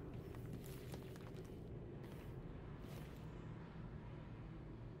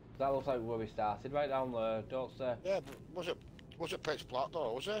 That looks like where we started, right down there, don't say. Yeah, but was it pitch black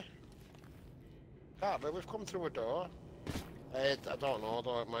though, was it? Can't be, we've come through a door. I don't know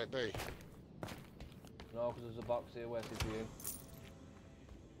though, it might be. No, because there's a box here waiting for you.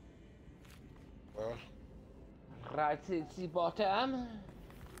 Where? Right, it's the bottom.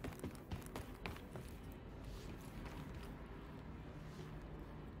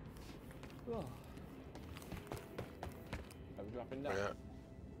 Oh. Are we dropping down? Yeah.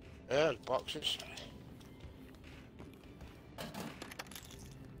 Yeah, boxes.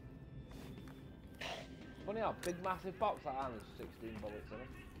 Funny how big massive box like that has 16 bullets in it.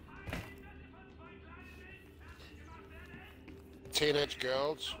 Teenage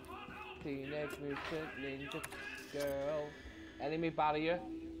girls. Teenage Mutant Ninja Girl. Enemy barrier.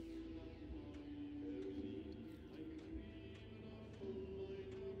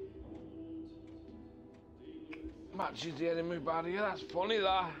 Matches the enemy barrier, that's funny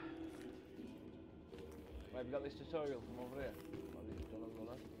that. Where have you got this tutorial from over here? What have you done on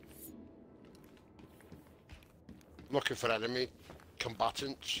the left? Looking for enemy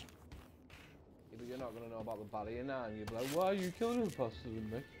combatants. Yeah, but you're not going to know about the barrier now, and you'll be like, why are you killing him faster than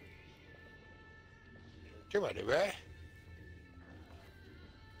me? Go anywhere.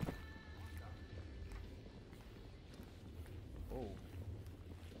 Oh.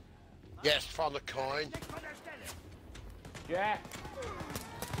 Yes, found the coin. Yeah.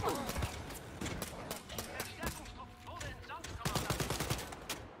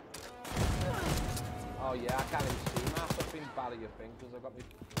 Oh yeah, I can't even see my fucking barrier thing because I've got me.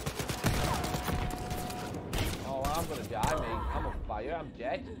 Oh, I'm gonna die, mate. I'm on fire. I'm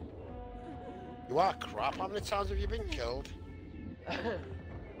dead. You are crap. How many times have you been killed? Because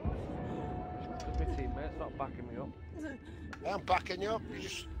my teammate's not backing me up. I'm backing you up. You're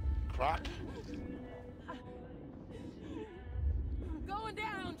just crap. Going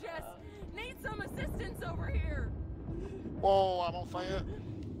down, Jess. Need some assistance over here. Whoa, I'm on fire.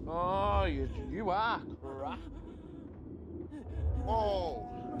 Oh, you are crap. Whoa.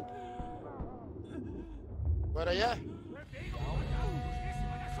 Where are you?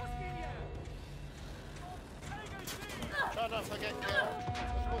 Try not to get killed.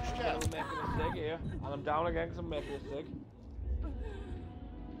 As much I'm Jeff. making a sig here, and I'm down again because I'm making a sig.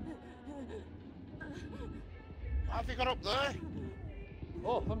 How have you got up there?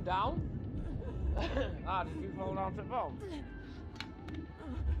 Up, I'm down. Ah, did you fall down to the bomb?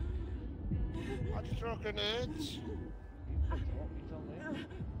 I just throw grenades. You tell me.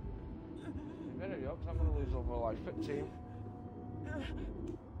 You better go, because I'm going to lose over life fit team.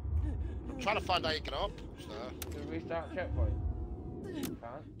 I'm trying to find how you get up. So. Do we restart checkpoint?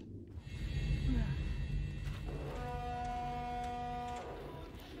 Can't.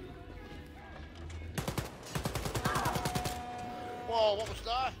 Whoa, what was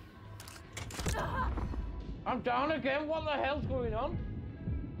that? I'm down again, what the hell's going on?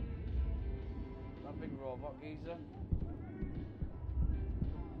 That big robot geezer.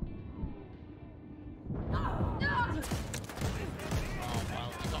 Oh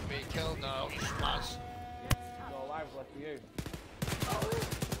well, he's got me killed now, you spaz. No lives left for you.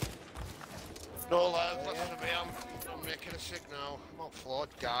 No lives left for me, I'm making a sick now. I'm on flawed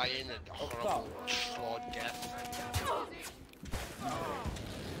guy in a horrible flawed death.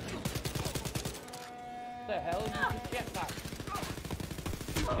 What the hell is this jetpack?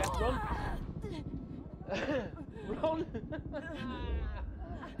 Jet, run! Run!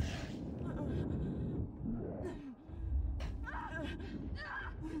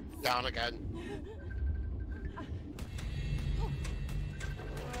 Down again.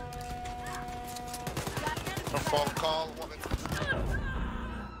 A phone call.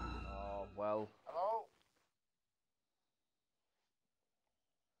 Oh, well. Hello?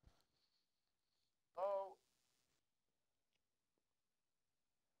 Hello?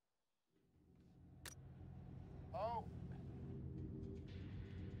 Oh.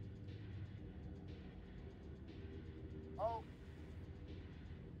 Oh.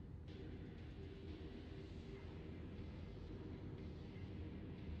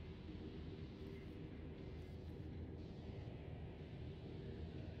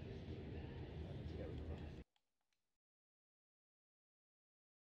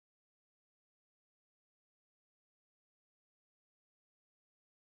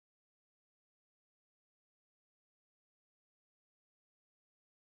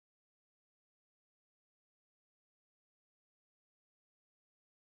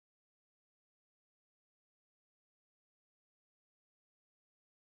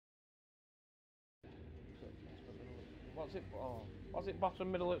 What's it? Oh, what's it?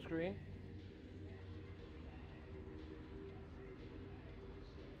 Bottom middle of the screen.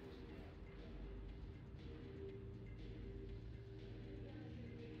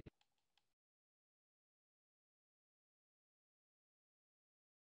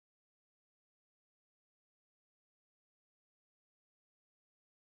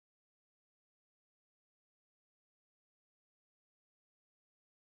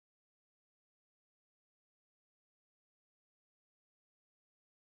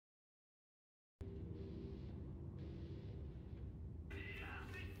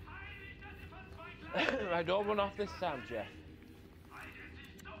 I don't run off this time, Jeff.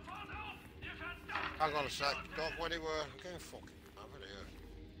 Hang on a sec. Don't go anywhere. I'm getting fucking over here.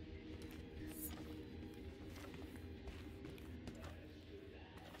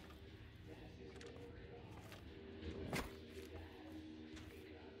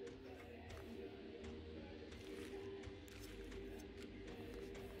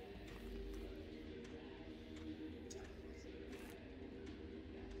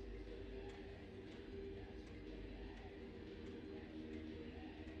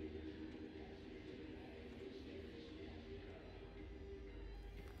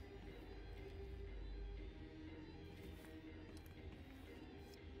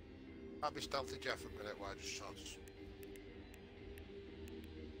 I'll be stealthy Jeff a minute while I just shots.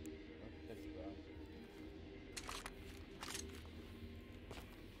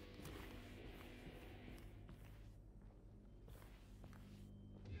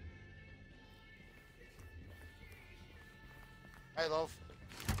 Hey, love.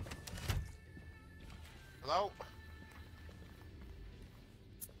 Hello?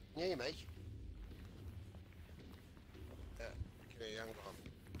 Can you hear me? Yeah, I can hear you, hang on.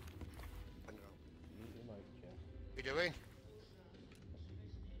 I know. What you doing?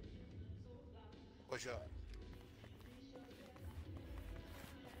 What's your...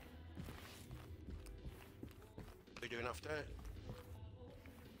 What are you doing after it?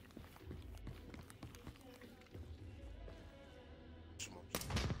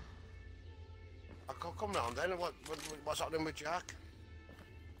 I'll come round then. What's happening with Jack?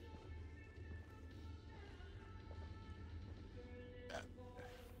 Yeah.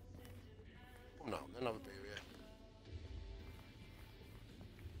 Come round then, have a beer with you.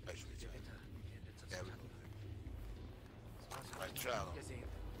 Nice with you. Yeah, we will do. Right, try on.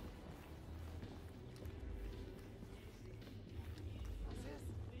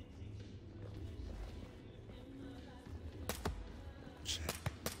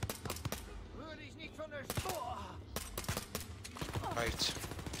 Right.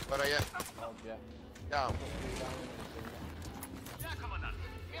 Where are you? Yeah. Down.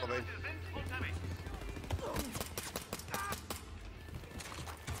 Come in.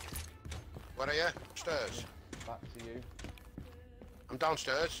 Where are you? Upstairs. Back to you. I'm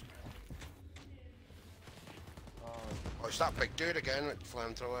downstairs. Oh, it's that big dude again with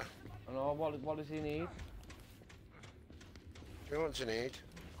flamethrower. I know, what does he need? Do you know what you need?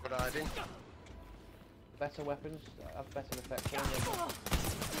 Good hiding. Better weapons, have better effects on them.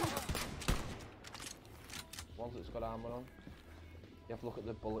 Ones that's got armour on. You have to look at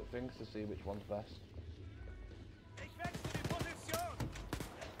the bullet things to see which one's best.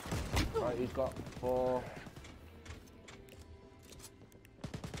 Right, he's got 4.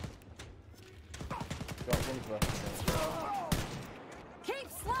 Got one's left.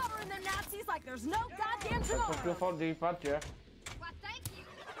 Keep slaughtering the Nazis like there's no goddamn tomorrow! Let's go for D-pad, yeah.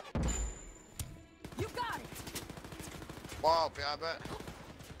 You got it! Wow, behind it.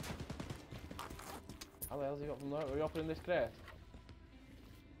 How the hell's he got from there? Are you opening this crate?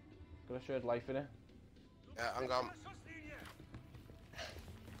 Got a shared life in it. Yeah, hang on.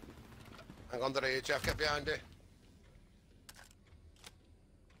 Hang on, there, Jeff, get behind it.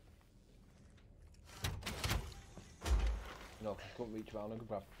 No, because you couldn't reach around and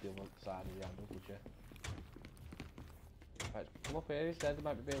grab the other side of the handle, would you? Right, come up here instead, they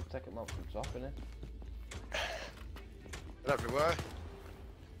might be able to take it out from the top, innit? They're everywhere.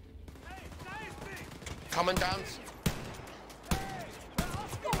 Commandant!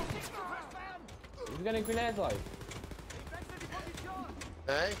 Is he getting grenades like?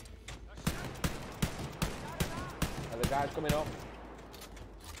 Hey? The guy's coming up.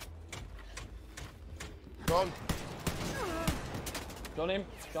 Gone. Done him.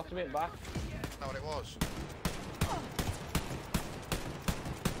 Shot him in the back. That's not what it was. Yeah,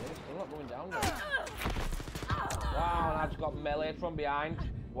 he's still not going down though. Wow, and I just got meleeed from behind.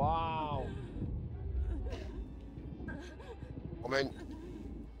 Wow. Come in.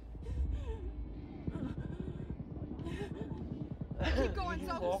 Keep going,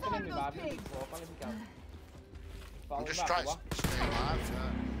 so walking in those me, Bobby. pigs. Walk on if you can. I'm just trying to stay alive.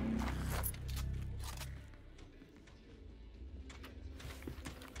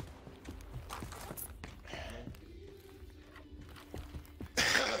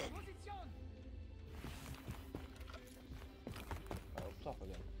 Up top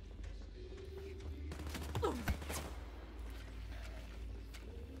again.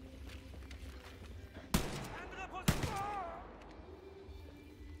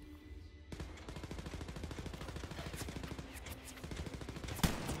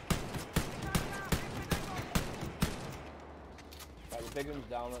 Right, the big one's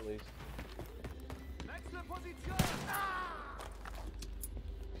down at least.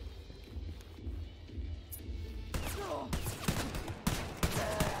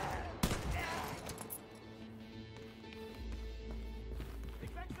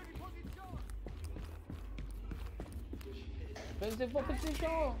 Offensive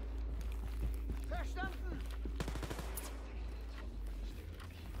Position! Verstanden!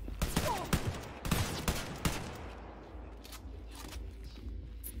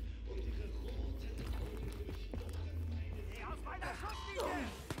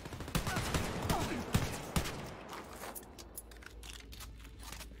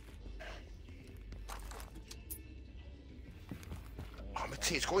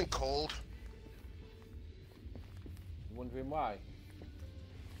 See, it's going cold. Wondering why?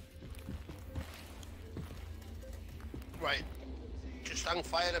 Right. Just hang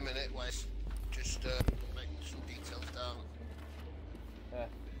fire a minute, Wes. Just make some details down. Yeah.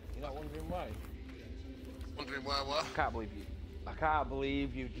 You're not wondering why? Wondering why what? I can't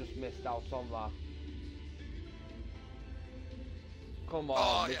believe you just missed out on that. Come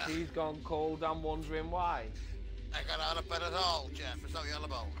on, the tea's gone cold. I'm wondering why. I got out of bed at all, Jeff. Is that what you're on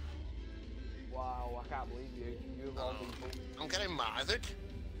about? Wow, I can't believe you. You of all people. I'm getting married.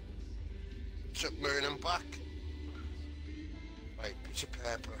 Took moon and back. Right, piece of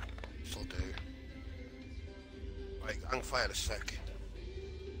paper. This'll do. Right, hang fire a sec.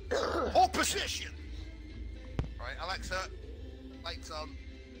 Hold position! Right, Alexa, lights on.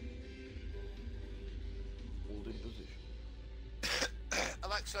 Holding position.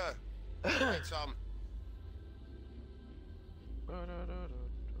 Alexa, lights on. Where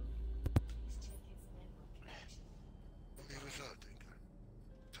was that thing?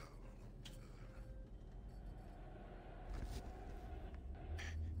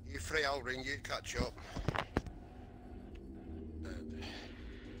 You free, I'll ring you, catch up.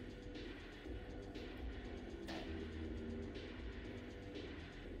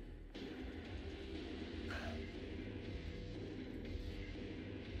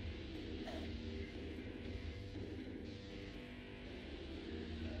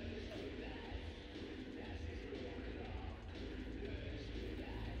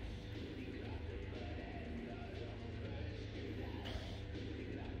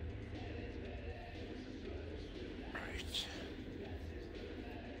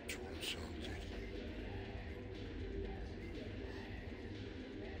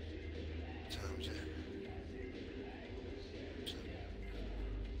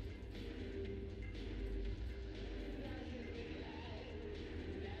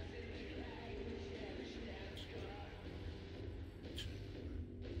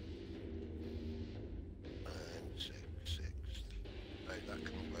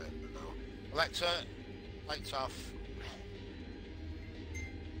 Alexa, lights off.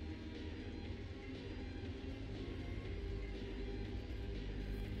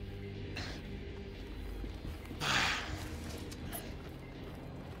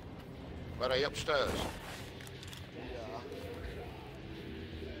 Where are you, upstairs?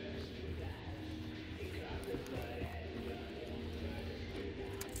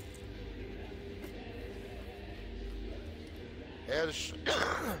 Here's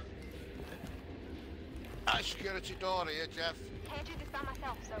a security door here, Jeff. Can't do this by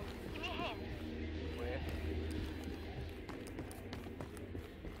myself, so give me a hand. Where?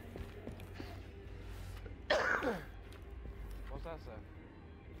 What's that, sir?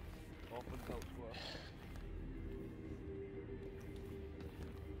 Open Belt Square.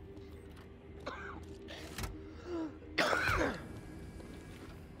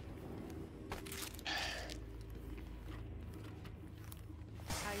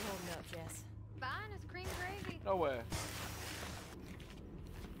 How you holding up, Jess? Fine as cream gravy. Nowhere.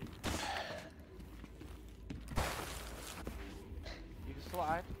 You can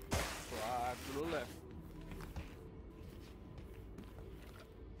slide. Slide to the left.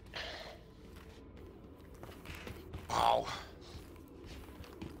 Wow.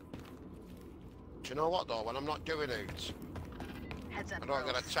 Do you know what though? When I'm not doing it, Heads up, I don't get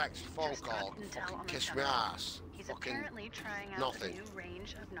a girls. text, phone Just call, got intel fucking on the kiss my general. ass. He's Fucking apparently trying out nothing. a new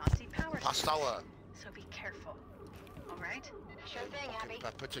range of Nazi power Past systems. hour. So be careful. All right? Sure thing, Abby. Fucking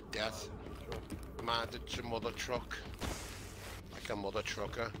pepper to death. Minded to mother truck. Like a mother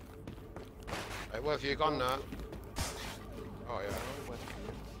trucker. Right, where have you gone now? Oh yeah.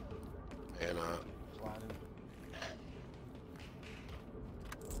 Here now. Sliding.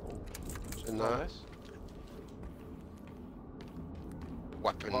 It's in there.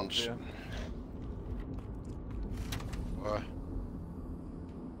 Weapons. Where?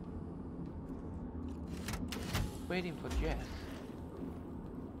 Waiting for Jess.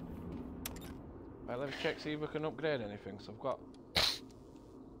 Right, let's check, see if we can upgrade anything. So I've got...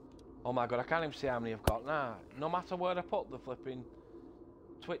 Oh my god, I can't even see how many I've got now. No matter where I put the flipping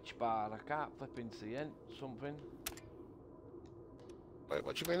Twitch bar, I can't flipping see something. Wait,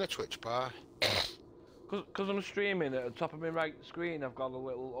 what do you mean a Twitch bar? Because I'm streaming, at the top of my right screen I've got a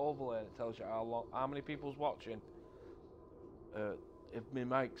little overlay that tells you how many people's watching, if my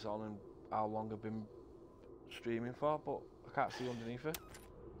mic's on, and how long I've been streaming for, but I can't see underneath it.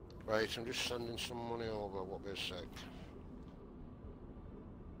 Right, I'm just sending some money over, what be a sec.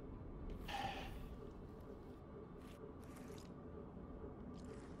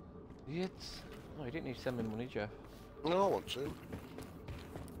 It's... Oh, you didn't need to send me money, Jeff. No, I want to.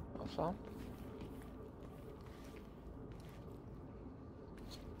 sound.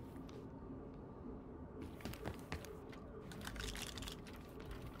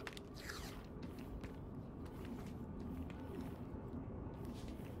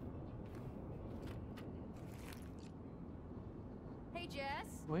 Hey, Jess.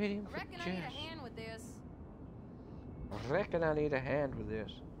 Waiting I for reckon I Jess. need a hand with this. I reckon I need a hand with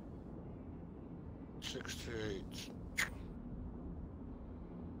this. 68.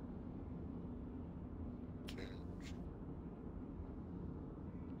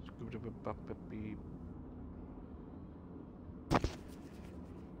 Scooter-ba-ba-ba-beep.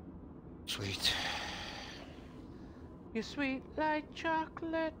 Sweet. You're sweet like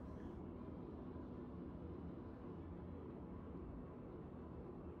chocolate.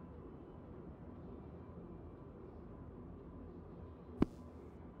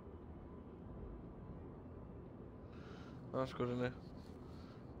 That's good, isn't it?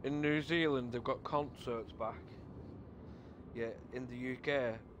 In New Zealand, they've got concerts back. Yeah, in the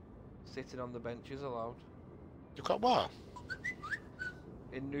UK, sitting on the bench is allowed. You've got what?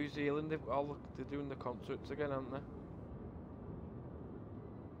 In New Zealand, they're doing the concerts again, aren't they?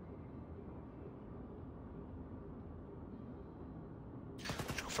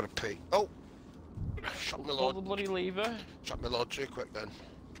 Let's go for a pee. Oh! Shot my Pull lord. the bloody lever. Shot my lord too quick then.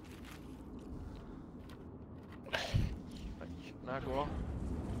 Now go on.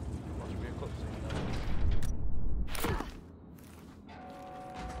 Must be a cutscene now.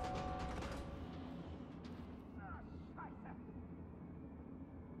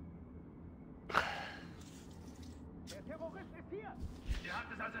 Der Terrorist ist hier! Ihr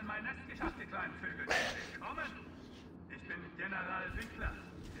habt es also in mein Nest geschafft, ihr kleinen Vögel. Willkommen! Ich bin General Winkler,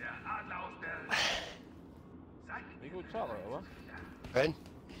 der Adler aus Berlin. Seid Are you good teller, or? Ben?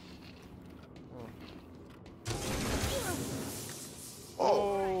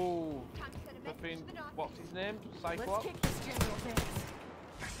 Oh! Flipping, what's his name? Cyclops?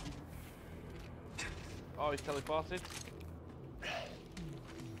 Oh, he's teleported.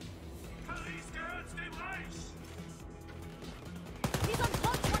 Paris gehört dem Reich! He's on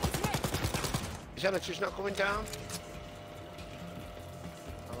punch when he's hit. His energy's not coming down?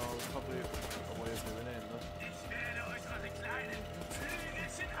 Oh, there's probably a way of doing it, isn't there? Ich werde euch eure kleinen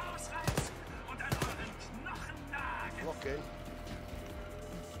Flügelchen ausreißen und an euren Knochen nagen! Lock in.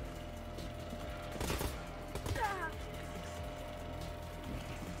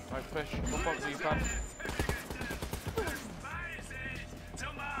 Right, fish, look up the pad. Speisig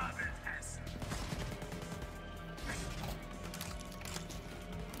zum Abendessen!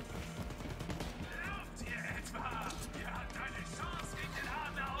 Glaubt ihr etwa, ihr habt eine Chance gegen den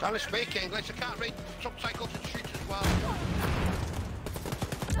Adler aus Trying to speak English, I can't read subtitles and shit as well.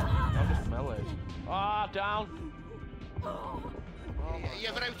 I'll just melee. Ah, down! You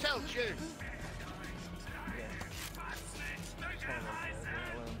have an hotel, June?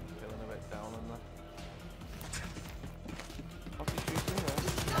 Feeling a bit down in there. What's he shooting there?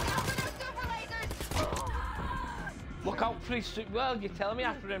 Look out for his well, you're telling me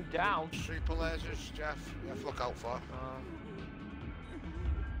after him down. Super lasers, Jeff. You have to look out for.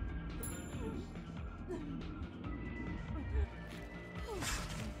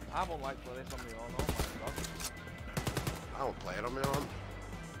 I won't like play this on my own, oh my god. I won't play it on my own.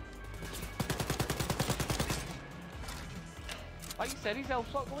 Like you said, his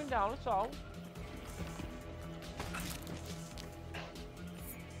health's not going down at all.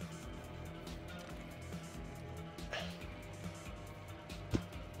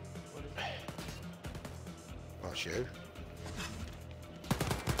 That's you.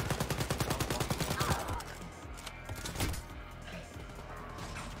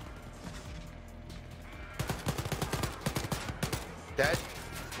 Dead?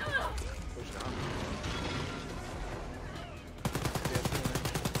 Who's that?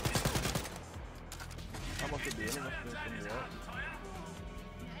 That must have been, it must have been somebody else.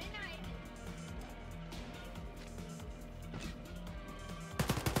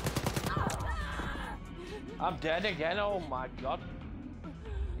 I'm dead again, oh my god.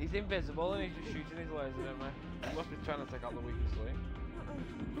 He's invisible and he's just shooting his laser at me. He must be trying to take out the weakest link.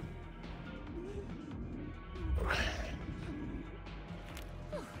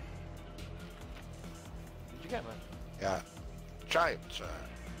 Did you get me? Yeah. Giant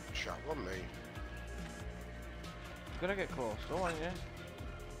shotgun me. You're gonna get close, don't aren't you?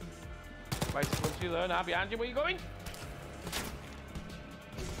 Right, once you learn, I'm behind you, where are you going?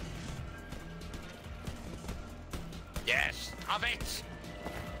 Yes, have it!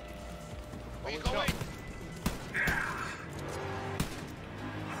 Where you we got? going?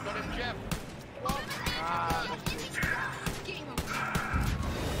 Got him, Jeff. Ah,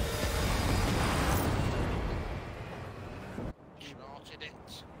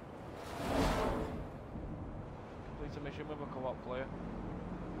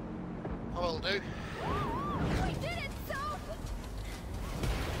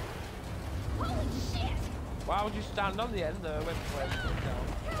 Why would you stand on the end there when playing down?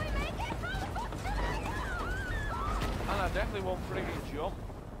 Can we make it? And I definitely won't friggin' jump.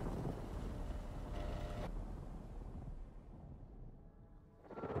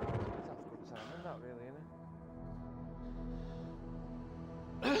 That's good timing, that really,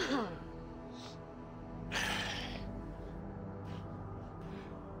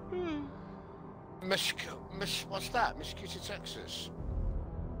 Miss, what's that? Miss Cutie, Texas?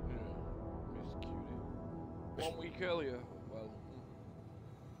 Miss Cutie. 1 week earlier, well...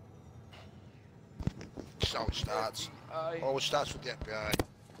 That's how it starts. Always starts with the FBI. Is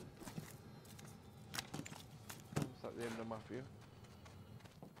that the end of Matthew?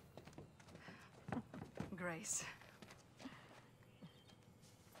 Grace.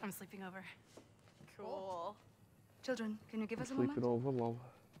 I'm sleeping over. Cool. Children, can you give us a Sleeping moment? over, love.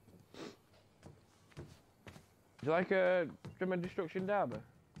 Do you like a Trim and Destruction Derby?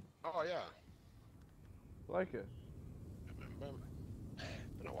 Oh, yeah. Like it?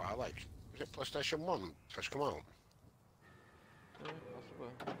 Been a while, like. Was it PlayStation 1 first come out? Yeah,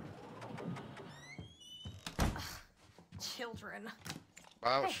 possibly. Children.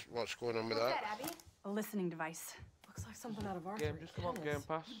 Wow, what's going on with What's that? that, Abby? A listening device. Looks like something out of our Game just come on Game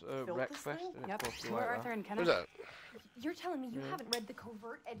Pass, Wreckfest, and Yep. it's supposed to be Where like Arthur that. and Kenneth. Who's that? You're telling me you haven't read The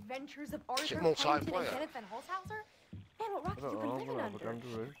Covert Adventures of Arthur, multiplayer? Pennington, and Kenneth Van Holzhauser? Man, what rock I have you don't been know, living but I've under? begun to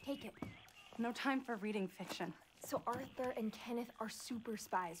read. Take it. No time for reading fiction. So Arthur and Kenneth are super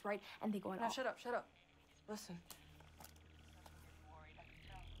spies, right? And they go on Now all... shut up, shut up. Listen.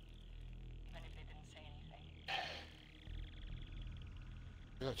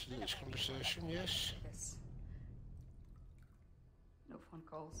 You like to do this conversation, yes? Yes. No phone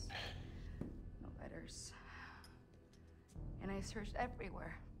calls. No letters. And I searched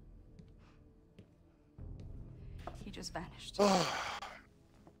everywhere. He just vanished.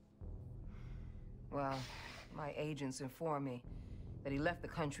 Well, my agents informed me that he left the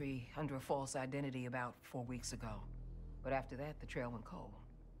country under a false identity about 4 weeks ago. But after that, the trail went cold.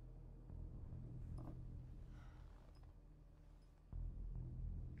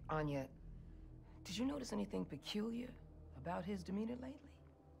 Anya, did you notice anything peculiar about his demeanor lately?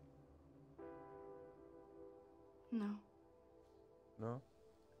 No, No?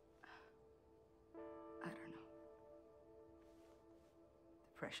 I don't know.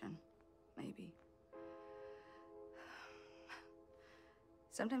 Depression, maybe.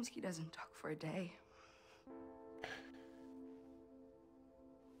 Sometimes he doesn't talk for a day.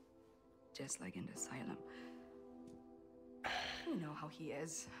 Just like in the asylum. You know how he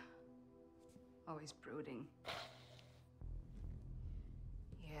is. Always brooding.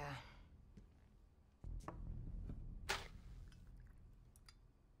 Yeah.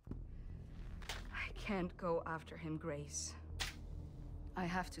 I can't go after him, Grace. I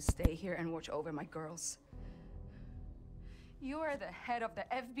have to stay here and watch over my girls. You are the head of the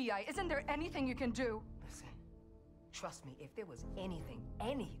FBI. Isn't there anything you can do? Listen, trust me, if there was anything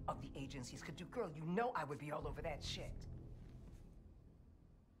any of the agencies could do, girl, you know I would be all over that shit.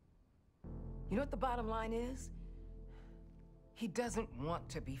 You know what the bottom line is? He doesn't want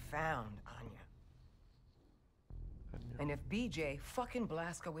to be found, Anya. And if BJ fucking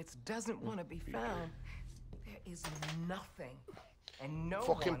Blazkowicz doesn't want to be found, there is nothing and no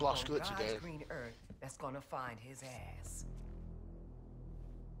Fucking one on Blazkowicz God's again. green earth that's gonna find his ass.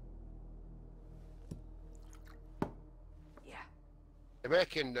 Yeah. They're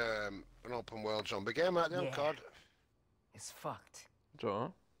making an open world zombie game out there, Yeah. COD. It's fucked.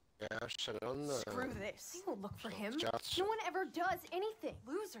 So? Yeah, I've said it on Screw this. They won't look for him. chats. No one ever does anything.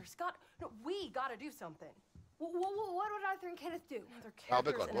 Losers got. No, we gotta do something. What would Arthur and Kenneth do? They're I'll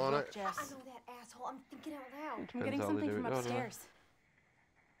be characters glad, in a won't book, it? Jess. I know that, asshole. I'm thinking out loud. I'm Depends getting how they something do from it, doesn't it? upstairs.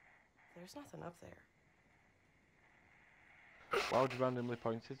 There's nothing up there. Why would you randomly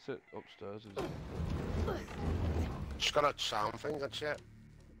point it at upstairs? Is it? She's got a sound thing, that's it.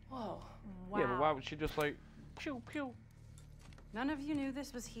 Whoa. Wow. Yeah, but why would she just like pew pew? None of you knew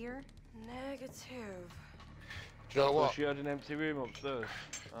this was here? Negative. Do you know So what? she had an empty room upstairs.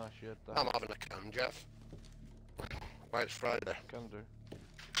 Ah, she had that. I'm having a can, Jeff. Why, it's Friday. Can do.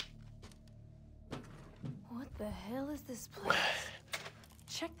 What the hell is this place?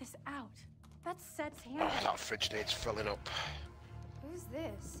 Check this out. That's Seth's handbag. That fridge needs filling up. Who's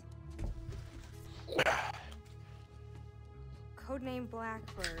this? Codename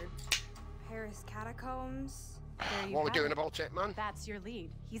Blackbird. Paris Catacombs. There you What are we have doing it. about it, man? That's your lead.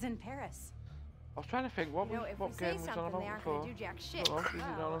 He's in Paris. I was trying to think what You know, if what we say game was on something, about they aren't before. gonna do jack shit. Oh, is it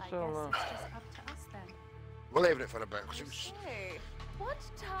on Well, a I sale guess now? it's just up to us then. We're leaving it for a bit, because it was... Hey, what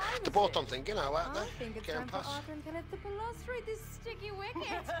time is They're both it? on thinking now, aren't I they? think it's Game time Pass. for Arthur and Kenneth to pull us through this sticky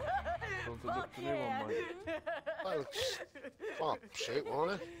wicket. something up to me one night. Well, well, shoot,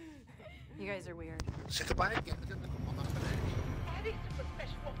 won't it? You guys are weird. Say goodbye again. Abby,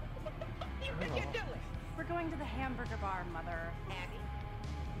 what you think you're doing? We're going to the hamburger bar, Mother. Abby,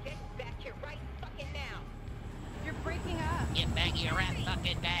 get back here right fucking now. You're breaking up. Get back here right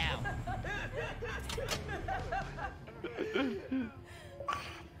fucking now.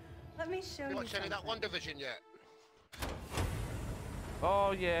 Let me show you. You watched any of that One Division yet?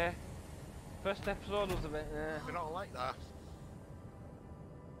 Oh yeah. First episode was a bit. I don't like that.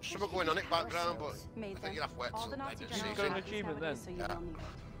 Something going on in the background, but I think you'll have wet. All the Nazi generals got an achievement then. so you will need it.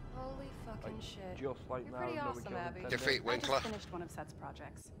 Holy fucking shit. Just like You're now, pretty no, we awesome, killed Abby. him. Defeat I Winkler. just finished one of Seth's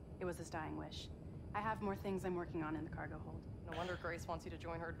projects. It was his dying wish. I have more things I'm working on in the cargo hold. No wonder Grace wants you to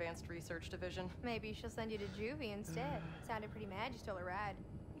join her advanced research division. Maybe she'll send you to juvie instead. Sounded pretty mad you stole a ride.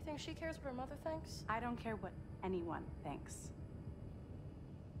 You think she cares what her mother thinks? I don't care what anyone thinks.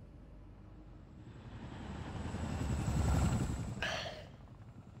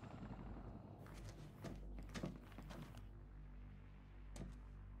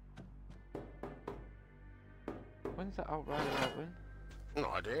 When's that Outrider out then? No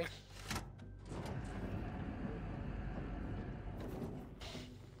idea.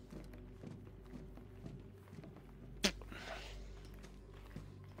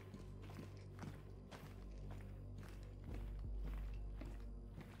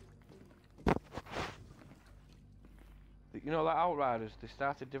 You know that Outriders, they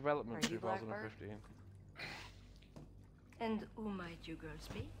started development in Are you Blackbird? 2015. And who might you girls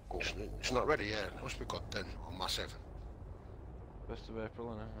be? It's not ready yet. Must be good then, or massive. 1st of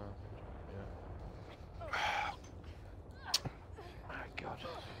April, innit? Oh, yeah. My God.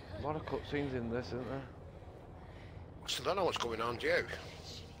 A lot of cutscenes in this, isn't there? I still don't know what's going on, do you?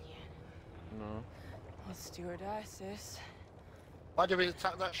 No. Well, stewardesses. Why did we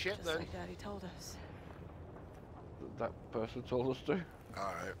attack that ship Just then? like Daddy told us. That person told us to.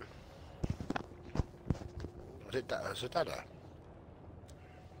 Alright. Was it as a dada?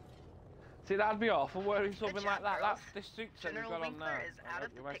 See, that'd be awful wearing something Good like job, that. girls. This suit set we've General got on Winkler now. is out of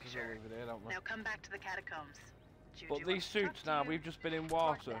the We might as well picture. leave it here, don't we? Now come back to the catacombs. Juju But these wants to talk suits to now, you. we've just been in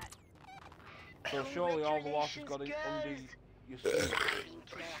water. So surely all the water's got it under your suit.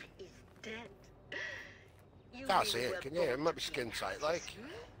 Winkler is dead. You Can't see really it, were can you? It born might be to skin be tight, Nazis, like. hmm?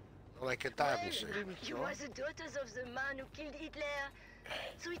 Like a diving suit. You are the daughters of the man who killed Hitler,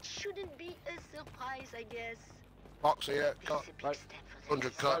 so it shouldn't be a surprise, I guess. Box here, got This is a big like step for the 100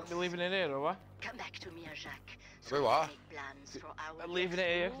 next cut. Like, we're leaving it here, or what? Come back to me, Jacques. We So are. make plans for our Leaving it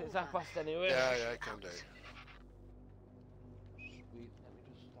next here, 'cause it's move. 1:30 anyway. Yeah, yeah, I can do. Sweet, let me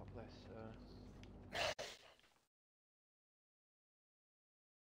just stop this.